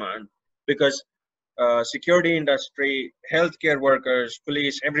foreseeable demand because security industry, healthcare workers,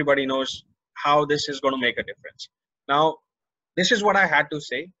 police, everybody knows how this is going to make a difference. Now, this is what I had to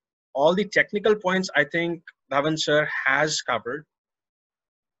say. All the technical points I think Bhavan sir has covered.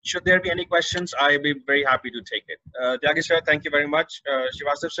 Should there be any questions, I'll be very happy to take it. Tyagi sir, thank you very much.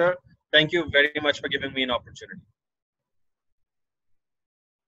 Srivastav sir, thank you very much for giving me an opportunity.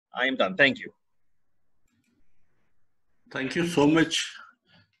 I am done. Thank you. Thank you so much.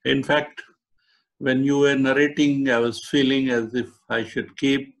 In fact, when you were narrating, I was feeling as if I should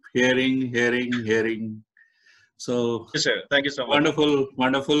keep hearing. So Yes, sir. Thank you so much.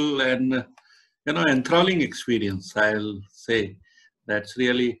 wonderful, and enthralling experience. I'll say that's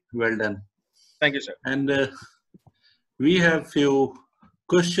really well done. Thank you, sir. And we have few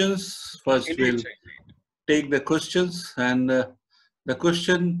questions. First, Indeed, we'll sir. take the questions, and the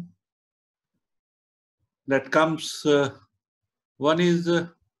question that comes, one is,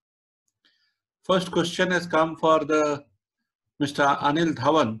 first question has come for the Mr. Anil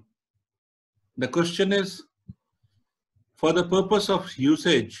Dhawan. The question is, for the purpose of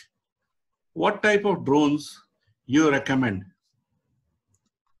usage, what type of drones you recommend?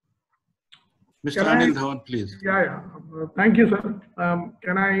 Mr. Anil Dhawan, please. Yeah. Thank you, sir.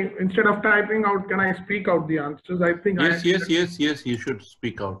 Can I, instead of typing out, can I speak out the answers? I think Yes, you should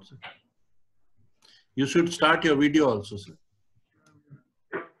speak out, sir. You should start your video also, sir.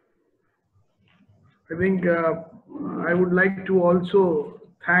 I think I would like to also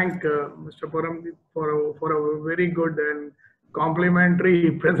thank Mr. Paramdeep for a very good and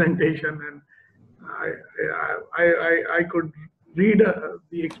complimentary presentation, and I could read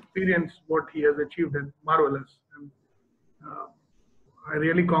the experience what he has achieved, and marvelous. And I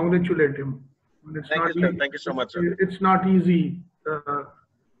really congratulate him. And it's Thank you, sir. Thank you so much, sir. It's not easy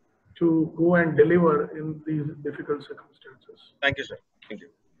to go and deliver in these difficult circumstances. Thank you, sir. Thank you.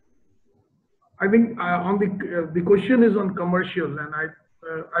 I think on the question is on commercial, and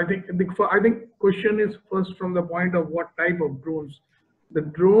I think question is first from the point of what type of drones. The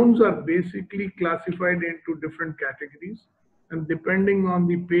drones are basically classified into different categories, and depending on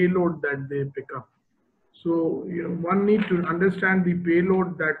the payload that they pick up. So one needs to understand the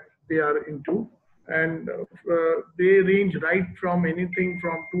payload that they are into, and they range right from anything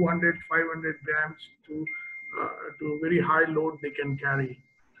from 200, 500 grams to very high load they can carry.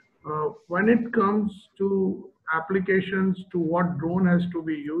 When it comes to applications to what drone has to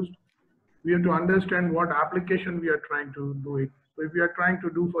be used, we have to understand what application we are trying to do it. So if we are trying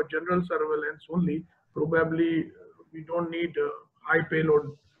to do for general surveillance only, probably we don't need high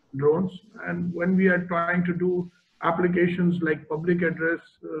payload drones. And when we are trying to do applications like public address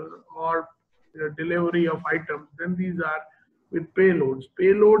or delivery of items, then these are with payloads.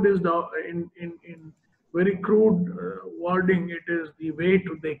 Payload is the in very crude wording, it is the weight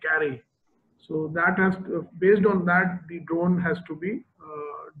they carry. So that has to, based on that, the drone has to be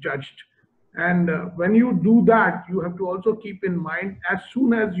judged. And when you do that, you have to also keep in mind, as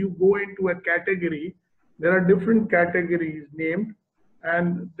soon as you go into a category, there are different categories named,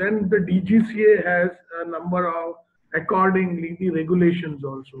 and then the DGCA has a number of accordingly the regulations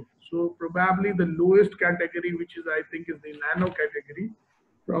also. So probably the lowest category, which is I think is the nano category,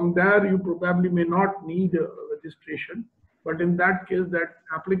 from there you probably may not need a registration, but in that case that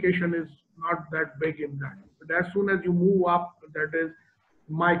application is not that big in that. But as soon as you move up, that is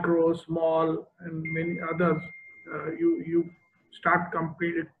micro, small, and many others, you start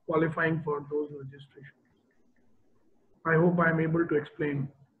qualifying for those registrations. I hope I'm able to explain.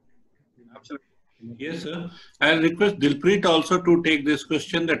 Absolutely. Yes, sir. I'll request Dilpreet also to take this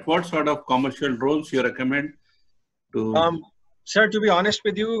question, that what sort of commercial drones you recommend to... Sir, to be honest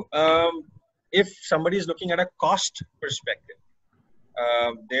with you, if somebody is looking at a cost perspective,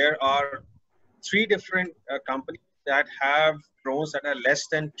 there are 3 different companies that have drones that are less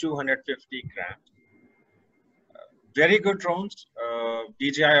than 250 grams. Very good drones.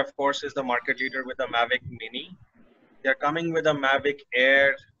 DJI, of course, is the market leader with the Mavic Mini. They're coming with a Mavic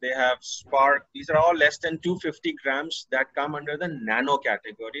Air. They have Spark. These are all less than 250 grams that come under the nano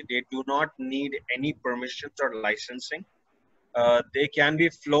category. They do not need any permissions or licensing. They can be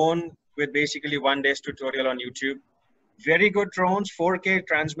flown with basically 1 day's tutorial on YouTube. Very good drones, 4K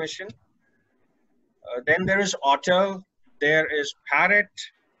transmission. Then there is Autel. There is Parrot.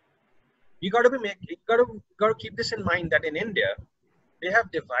 You got to keep this in mind that in India, they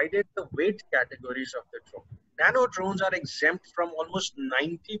have divided the weight categories of the drone. Nano drones are exempt from almost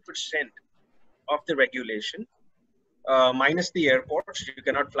 90% of the regulation, minus the airports. You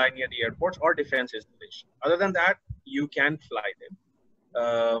cannot fly near the airports or defense installation. Other than that, you can fly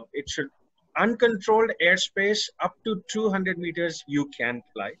them. It should uncontrolled airspace up to 200 meters. You can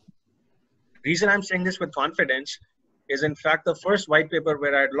fly. Reason I'm saying this with confidence is, in fact, the first white paper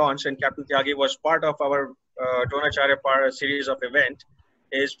where I had launched, and Captain Tyagi was part of our Dronacharya series of event,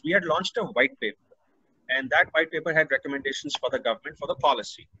 is we had launched a white paper. And that white paper had recommendations for the government for the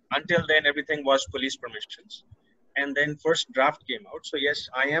policy. Until then, everything was police permissions. And then first draft came out. So yes,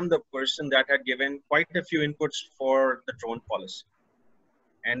 I am the person that had given quite a few inputs for the drone policy.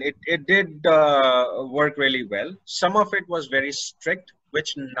 And it did work really well. Some of it was very strict,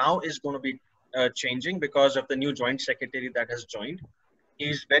 which now is going to be changing because of the new joint secretary that has joined.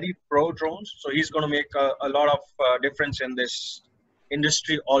 He's very pro drones, so he's going to make a lot of difference in this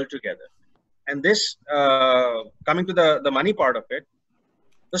industry altogether. And this, coming to the money part of it,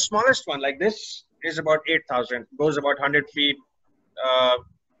 the smallest one like this is about 8,000, goes about 100 feet,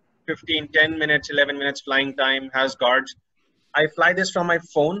 10 minutes, 11 minutes flying time, has guards. I fly this from my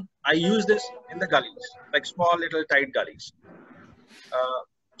phone. I use this in the gullies, like small little tight gullies.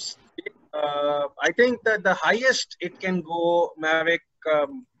 I think that the highest it can go, Mavic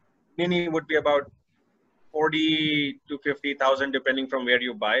Mini, would be about 40 to 50,000, depending from where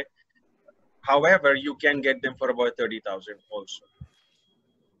you buy. However, you can get them for about 30,000 also.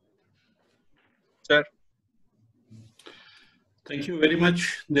 Sir? Thank you very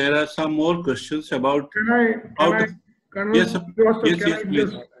much. There are some more questions about Colonel, yes, sir. Yes, can yes, I please.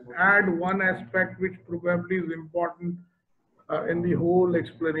 just add one aspect which probably is important in the whole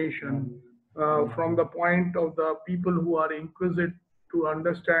explanation from the point of the people who are inquisitive to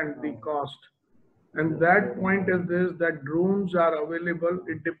understand the cost. And that point is this, that drones are available.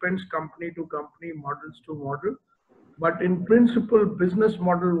 It depends company to company, models to model. But in principle, business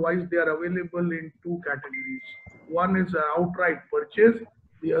model wise, they are available in two categories. One is an outright purchase.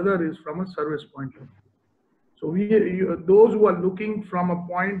 The other is from a service point of view. So those who are looking from a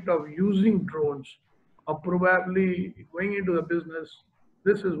point of using drones or probably going into the business,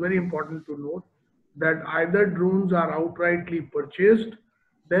 this is very important to note that either drones are outrightly purchased,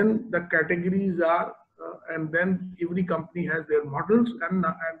 then the categories are, and then every company has their models and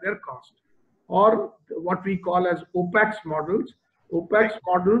their cost, or what we call as OPEX models. OPEX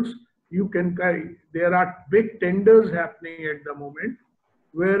models, you can carry, there are big tenders happening at the moment,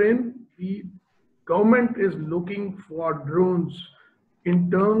 wherein the government is looking for drones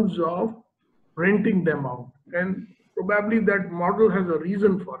in terms of renting them out. And probably that model has a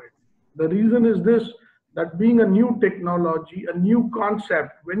reason for it. The reason is this, that being a new technology, a new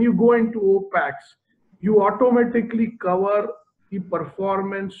concept, when you go into OPEX, you automatically cover the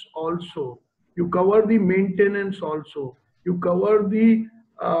performance also. You cover the maintenance also. You cover the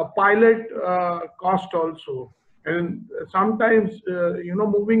pilot cost also. And sometimes,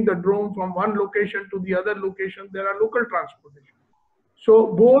 moving the drone from one location to the other location, there are local transportation.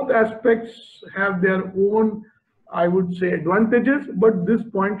 So both aspects have their own, I would say, advantages, but this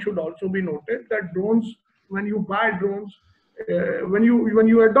point should also be noted that drones, when you buy drones, when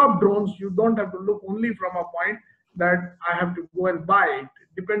you adopt drones, you don't have to look only from a point that I have to go and buy it.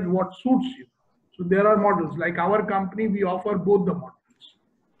 It depends what suits you. So there are models. Like our company, we offer both the models.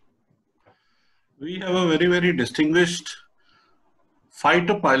 We have a very, very distinguished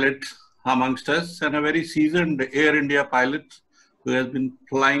fighter pilot amongst us and a very seasoned Air India pilot who has been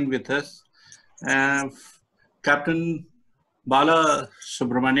flying with us, Captain Bala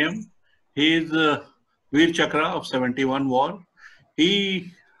Subramaniam. He is the Veer Chakra of 71 War.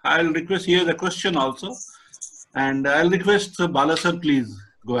 I'll request, he has a question also, and I'll request Bala sir, please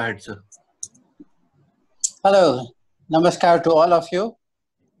go ahead, sir. Hello, namaskar to all of you.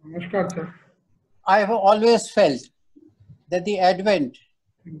 Namaskar, sir. I have always felt that the advent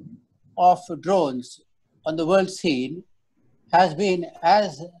of drones on the world scene has been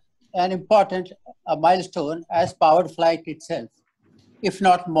as an important milestone as powered flight itself, if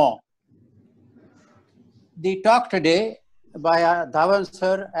not more. The talk today by Dhawan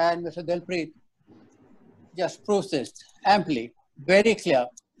sir and Mr. Dilpreet just proves this amply, very clear,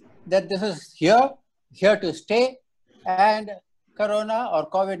 that this is here to stay, and Corona or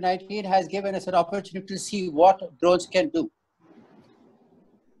COVID-19 has given us an opportunity to see what drones can do.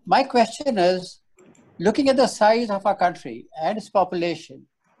 My question is, looking at the size of our country and its population,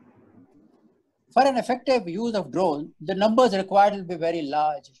 for an effective use of drones, the numbers required will be very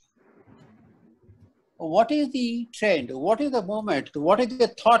large. What is the trend? What is the movement? What is the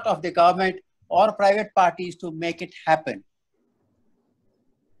thought of the government or private parties to make it happen?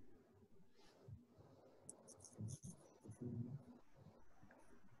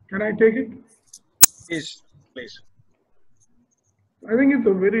 Can I take it? Please, please. I think it's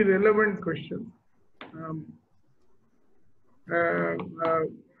a very relevant question.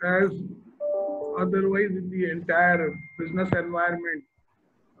 As otherwise in the entire business environment,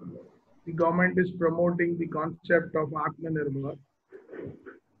 the government is promoting the concept of Atmanirbhar.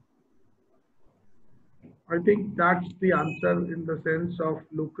 I think that's the answer in the sense of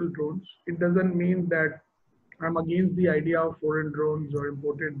local drones. It doesn't mean that I'm against the idea of foreign drones or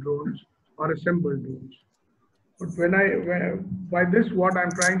imported drones or assembled drones. But by this, what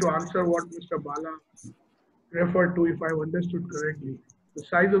I'm trying to answer what Mr. Bala referred to, if I've understood correctly, the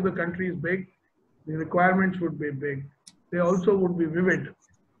size of the country is big, the requirements would be big. They also would be vivid.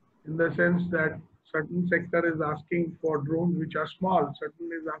 in the sense that certain sector is asking for drones which are small, certain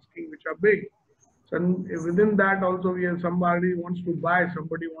is asking which are big. Certain, within that also we have somebody wants to buy,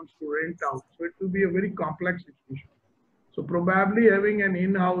 somebody wants to rent out. So it will be a very complex situation. So probably having an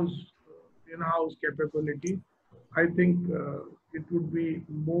in-house capability, I think it would be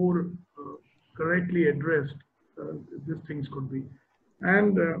more correctly addressed. These things could be,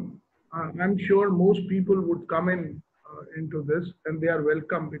 and I'm sure most people would come in into this, and they are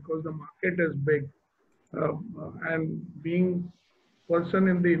welcome because the market is big. And being person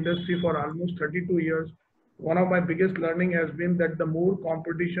in the industry for almost 32 years, one of my biggest learning has been that the more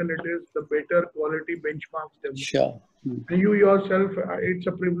competition it is, the better quality benchmarks develop. Sure. And you yourself, it's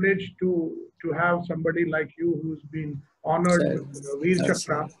a privilege to have somebody like you who's been honored with Veer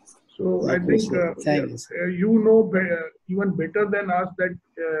Chakra. So I think you know even better than us that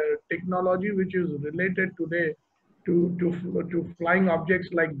technology which is related today to flying objects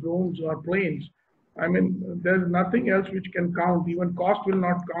like drones or planes. I mean, there's nothing else which can count. Even cost will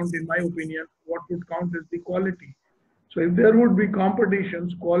not count, in my opinion. What would count is the quality. So if there would be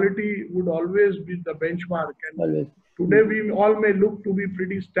competitions, quality would always be the benchmark. And today we all may look to be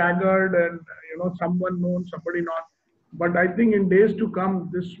pretty staggered and, someone known, somebody not. But I think in days to come,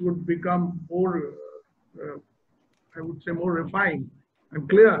 this would become more, I would say, more refined and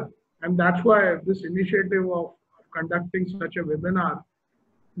clear. And that's why this initiative of conducting such a webinar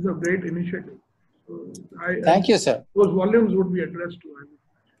is a great initiative. So thank you, sir. Those volumes would be addressed to.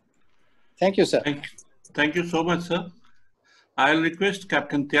 Thank you, sir. Thank you so much, sir. I'll request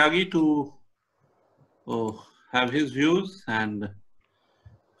Captain Tyagi to have his views and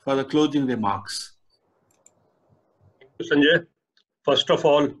for the closing remarks. Thank you, Sanjay. First of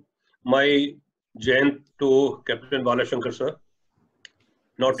all, my Jain to Captain Balashankar, sir.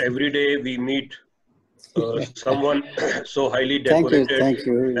 Not every day we meet someone so highly decorated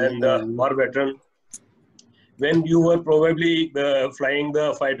and war veteran. When you were probably flying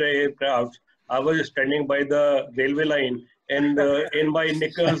the fighter aircraft, I was standing by the railway line, and in my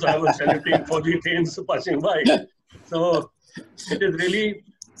knickers, I was saluting for the trains passing by. So it is really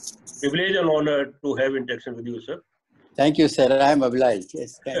a privilege and honor to have interaction with you, sir. Thank you, sir. I am obliged.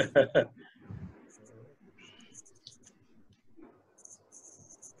 Yes, thank you.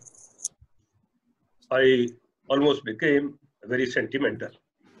 I almost became very sentimental.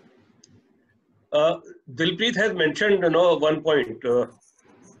 Dilpreet has mentioned, one point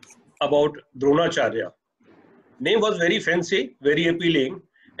about Dronacharya. Name was very fancy, very appealing,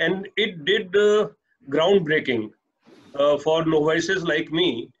 and it did groundbreaking for novices like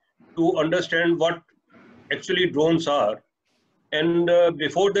me to understand what actually drones are. And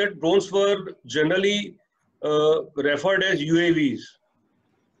before that, drones were generally referred as UAVs.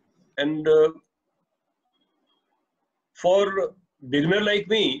 And for beginner like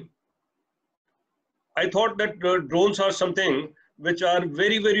me, I thought that drones are something which are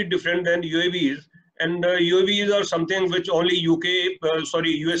very, very different than UAVs. And UAVs are something which only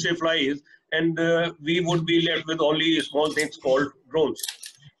USA flies, and we would be left with only small things called drones.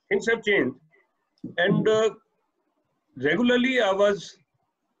 Things have changed. And regularly I was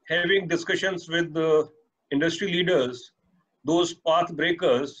having discussions with the industry leaders, those path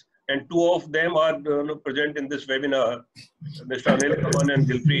breakers, and two of them are present in this webinar, Mr. Anil Dhawan and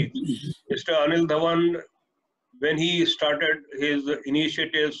Dilpreet. Mr. Anil Dhawan, when he started his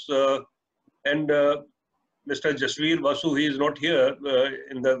initiatives, and Mr. Jasveer Vasu, he is not here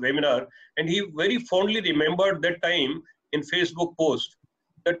in the webinar, and he very fondly remembered that time in Facebook post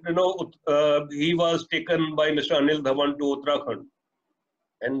that he was taken by Mr. Anil Dhawan to Uttarakhand,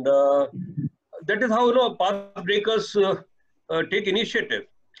 and that is how path breakers take initiative.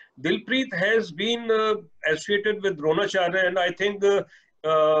 Dilpreet has been associated with Dronacharya, and I think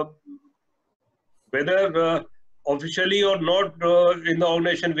whether officially or not in the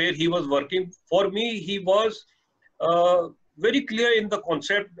organization where he was working, for me he was very clear in the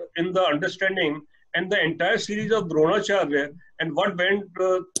concept, in the understanding, and the entire series of Dronacharya and what went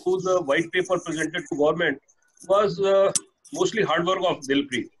through the white paper presented to government was mostly hard work of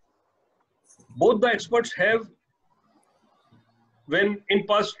Dilpreet. Both the experts have, when in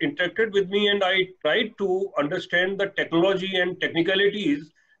past interacted with me and I tried to understand the technology and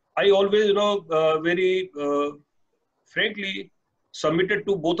technicalities, I always, very frankly submitted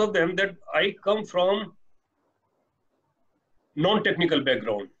to both of them that I come from non-technical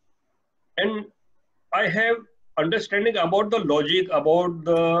background. And I have understanding about the logic, about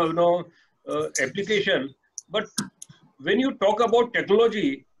the application. But when you talk about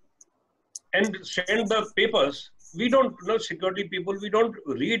technology and send the papers, we don't security people, we don't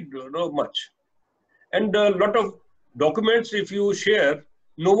read much. And a lot of documents, if you share,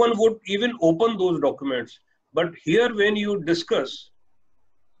 no one would even open those documents. But here when you discuss,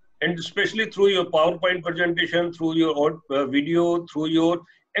 and especially through your PowerPoint presentation, through your video, through your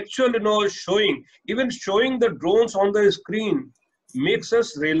actual, showing, even showing the drones on the screen makes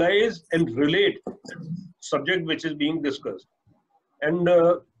us realize and relate the subject which is being discussed. And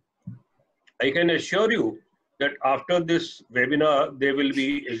I can assure you that after this webinar, there will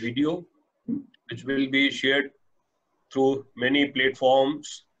be a video which will be shared through many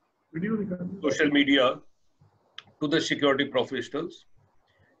platforms, social media, to the security professionals.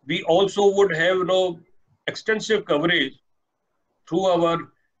 We also would have extensive coverage through our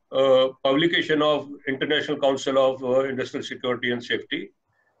publication of International Council of Industrial Security and Safety,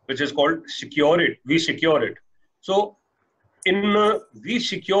 which is called Secure It, We Secure It. So in We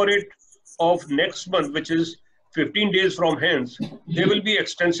Secure It of next month, which is 15 days from hence, there will be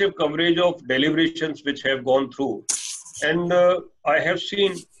extensive coverage of deliberations which have gone through. And I have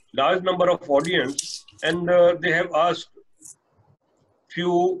seen large number of audience, and they have asked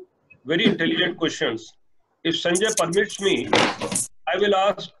few very intelligent questions. If Sanjay permits me, I will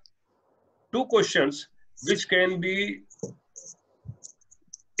ask 2 questions which can be,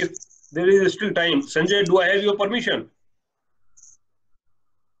 if there is still time. Sanjay, do I have your permission?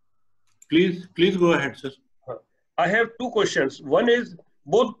 Please go ahead, sir. I have 2 questions. One is,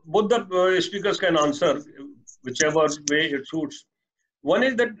 both the speakers can answer whichever way it suits. One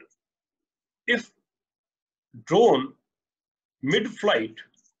is that if drone mid-flight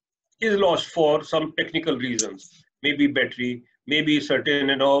is lost for some technical reasons, maybe battery, maybe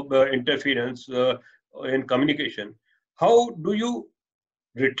certain interference in communication, how do you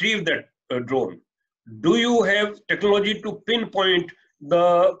retrieve that drone? Do you have technology to pinpoint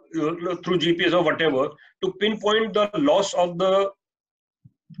the through GPS or whatever, to pinpoint the loss of the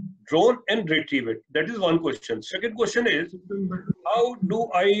drone and retrieve it? That is one question. Second question is, how do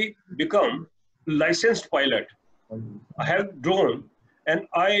I become licensed pilot? I have drone and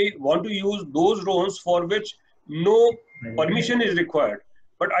I want to use those drones for which no permission is required,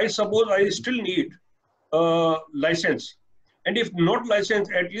 but I suppose I still need license, and if not license,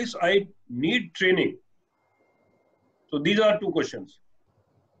 at least I need training. So these are 2 questions.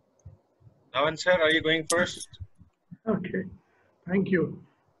 Dhawan sir, are you going first? Okay, thank you.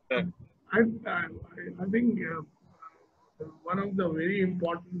 Yeah. I think one of the very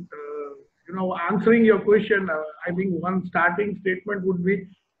important, answering your question, I think one starting statement would be,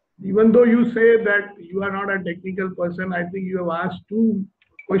 even though you say that you are not a technical person, I think you have asked 2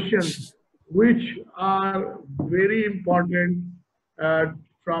 questions which are very important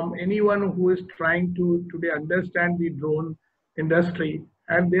from anyone who is trying to today understand the drone industry,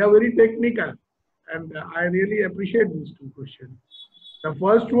 and they are very technical, and I really appreciate these 2 questions. The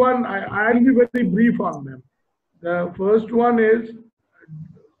first one, I'll be very brief on them. The first one is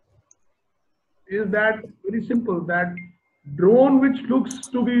that very simple, that drone which looks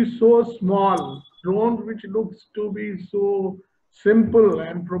to be so small, drone which looks to be so simple,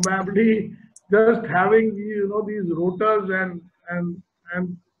 and probably just having these rotors and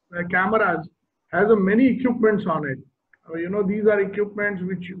cameras, has a many equipments on it. These are equipments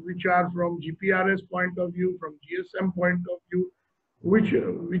which are from GPRS point of view, from GSM point of view, which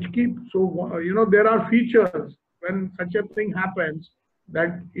keep, so there are features when such a thing happens,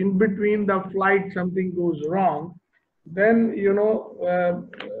 that in between the flight something goes wrong, then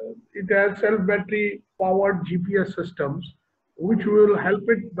it has self-battery powered GPS systems which will help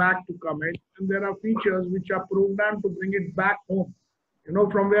it back to commit, and there are features which are programmed to bring it back home,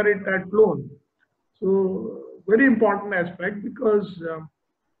 from where it had flown. So very important aspect, because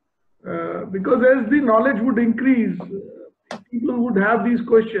as the knowledge would increase, people would have these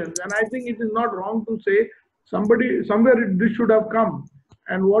questions, and I think it is not wrong to say somewhere this should have come.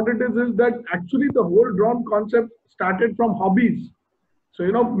 And what it is that actually the whole drone concept started from hobbies. So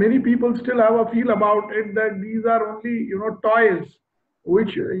many people still have a feel about it that these are only toys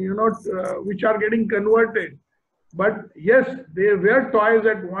which which are getting converted. But yes, they were toys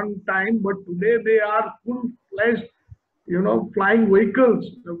at one time, but today they are full-fledged flying vehicles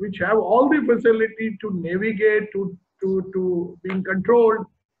which have all the facility to navigate, to being controlled,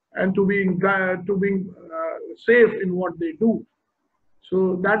 and to being safe in what they do.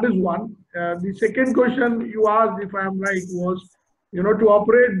 So that is one. The second question you asked, if I am right, was to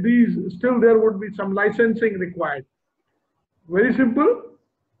operate these, still there would be some licensing required. Very simple.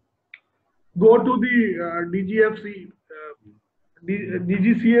 Go to the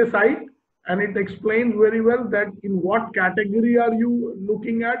DGCA site, and it explains very well that in what category are you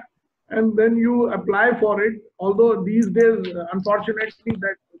looking at, and then you apply for it. Although these days, unfortunately,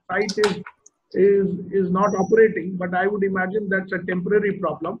 that site is is not operating, but I would imagine that's a temporary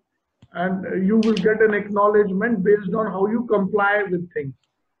problem, and you will get an acknowledgement based on how you comply with things.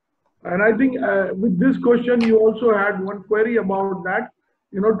 And I think with this question, you also had one query about that.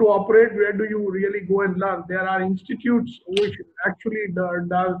 You know, to operate, where do you really go and learn? There are institutes which actually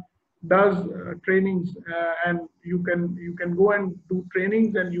does trainings, and you can go and do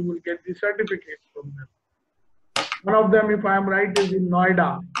trainings, and you will get the certificates from them. One of them, if I am right, is in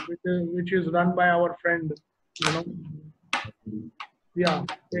Noida, which is run by our friend, you know, yeah,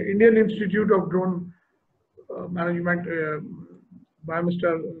 the Indian Institute of Drone Management by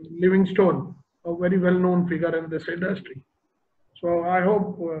Mr. Livingstone, a very well-known figure in this industry. So I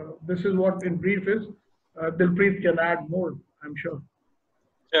hope this is what in brief is. Dilpreet can add more, I'm sure.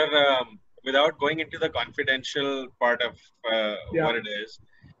 Sir, without going into the confidential part of what it is,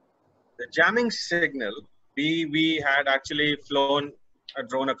 the jamming signal, we had actually flown a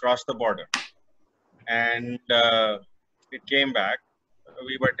drone across the border, and it came back.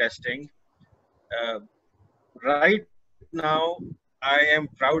 We were testing. Right now, I am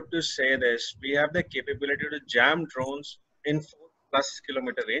proud to say this. We have the capability to jam drones in 4+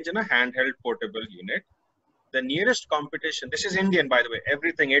 kilometer range in a handheld portable unit. The nearest competition, this is Indian, by the way,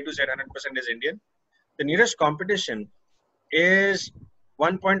 everything A to Z 100% is Indian. The nearest competition is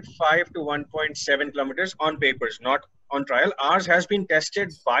 1.5 to 1.7 kilometers on papers, not on trial. Ours has been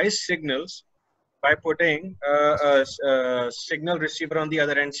tested by signals, by putting a signal receiver on the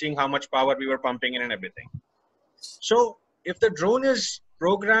other end, seeing how much power we were pumping in and everything. So if the drone is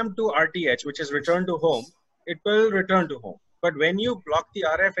programmed to RTH, which is return to home, it will return to home. But when you block the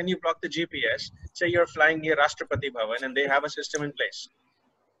RF and you block the GPS, say you're flying near Rashtrapati Bhavan and they have a system in place,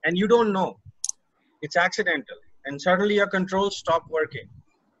 and you don't know, it's accidental, and suddenly your controls stop working,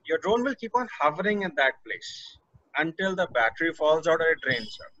 your drone will keep on hovering at that place until the battery falls out or it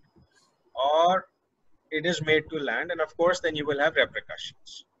drains out, or it is made to land, and of course then you will have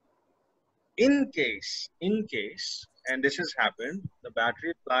repercussions. In case, and this has happened, the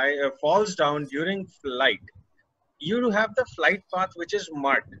battery falls down during flight, you have the flight path which is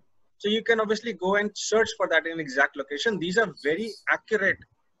marked. So you can obviously go and search for that in exact location. These are very accurate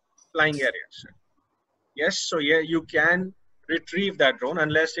flying areas. Yes, so yeah, you can retrieve that drone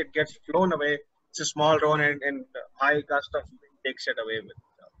unless it gets flown away. It's a small drone, and high gust of wind takes it away with it.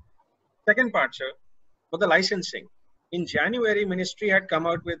 Second part, sir, for the licensing. In January, Ministry had come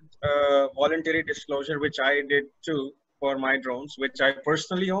out with voluntary disclosure, which I did too for my drones, which I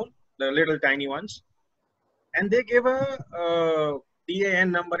personally own, the little tiny ones. And they gave a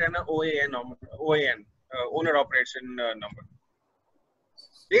DAN number and an OAN number, owner operation number.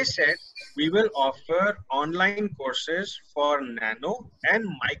 They said, we will offer online courses for nano and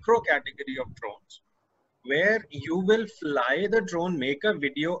micro category of drones, where you will fly the drone, make a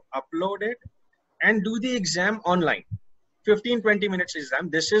video, upload it, and do the exam online. 15-20 minutes exam.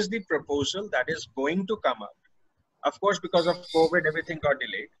 This is the proposal that is going to come up. Of course, because of COVID, everything got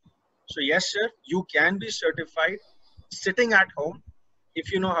delayed. So yes, sir, you can be certified sitting at home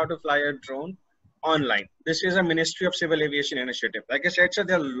if you know how to fly a drone online. This is a Ministry of Civil Aviation initiative. Like I said, sir,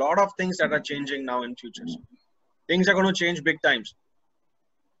 there are a lot of things that are changing now in future. Things are going to change big times.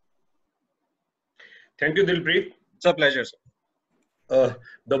 Thank you, Dilpreet. It's a pleasure, sir.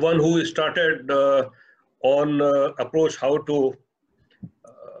 The one who started on approach how to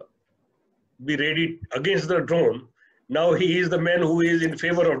be ready against the drone, now he is the man who is in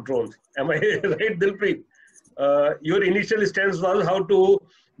favor of drones. Am I right, Dilpreet? Your initial stance was how to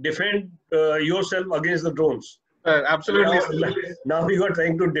defend yourself against the drones. Absolutely. Now you are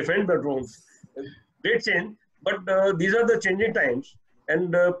trying to defend the drones. Great change, but these are the changing times,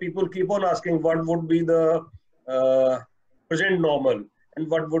 and people keep on asking what would be the present normal and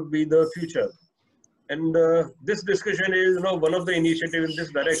what would be the future. And this discussion is, one of the initiatives in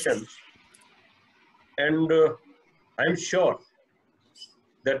this direction. And I'm sure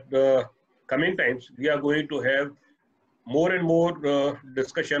that coming times we are going to have more and more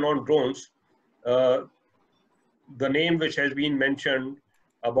discussion on drones. The name which has been mentioned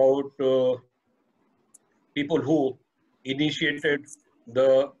about people who initiated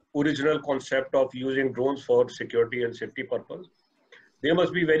the original concept of using drones for security and safety purpose, they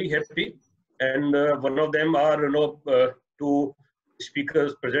must be very happy. And one of them are, two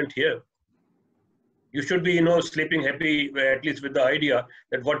speakers present here. You should be, sleeping happy, at least with the idea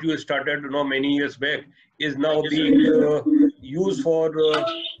that what you started, many years back is now being used for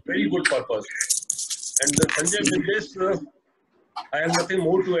very good purpose. And Sanjay, with this, I have nothing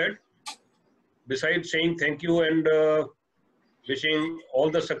more to add besides saying thank you and wishing all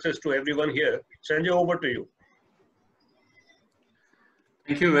the success to everyone here. Sanjay, over to you.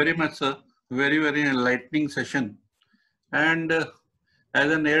 Thank you very much, sir. very, very enlightening session. And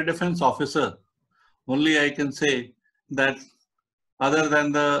as an air defense officer, only I can say that other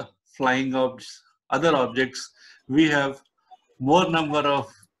than the flying other objects, we have more number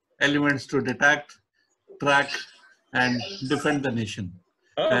of elements to detect, track, and defend the nation.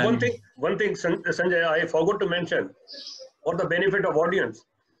 One thing, Sanjay, I forgot to mention for the benefit of audience.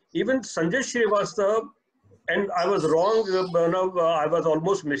 Even Sanjay Srivastava, and I was wrong, I was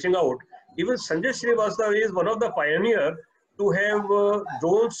almost missing out. Even Sanjay Srivastava is one of the pioneers to have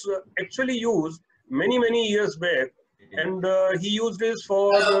drones actually used many years back, and he used this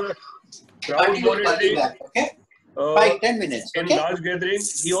for crowd monitoring. Okay? 5-10 minutes. In Okay? large gathering,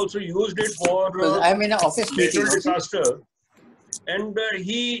 he also used it for I'm in an office meeting. natural disaster. And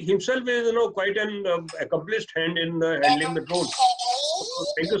he himself is, quite an accomplished hand in handling the drones.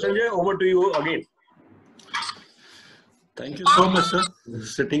 Thank you, Sanjay. Over to you again. Thank you so much, sir.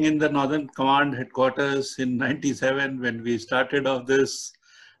 Sitting in the Northern Command headquarters in '97 when we started off this,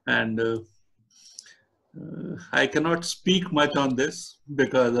 and I cannot speak much on this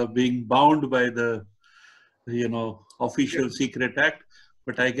because of being bound by the, official secret act.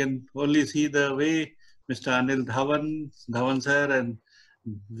 But I can only see the way Mr. Anil Dhawan sir and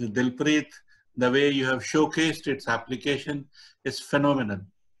Dilpreet, the way you have showcased its application is phenomenal.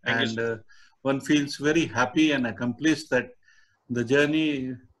 And one feels very happy and accomplished that the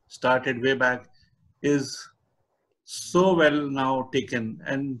journey started way back is so well now taken.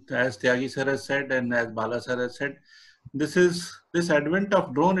 And as Tyagi sir has said, and as Bala sir has said, this advent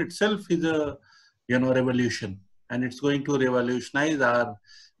of drone itself is a revolution, and it's going to revolutionize our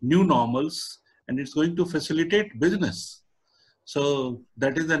new normals, and it's going to facilitate business. So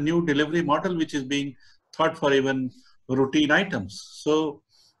that is the new delivery model which is being thought for even routine items. So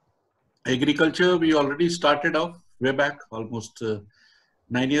agriculture, we already started off way back, almost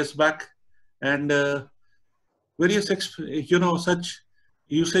 9 years back, and various, such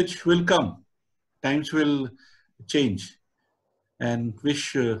usage will come. Times will change, and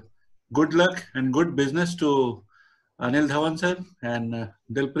wish good luck and good business to Anil Dhawan sir and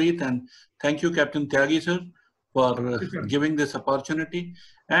Dilpreet, and thank you, Captain Tyagi sir, for giving this opportunity.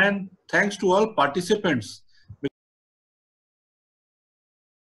 And thanks to all participants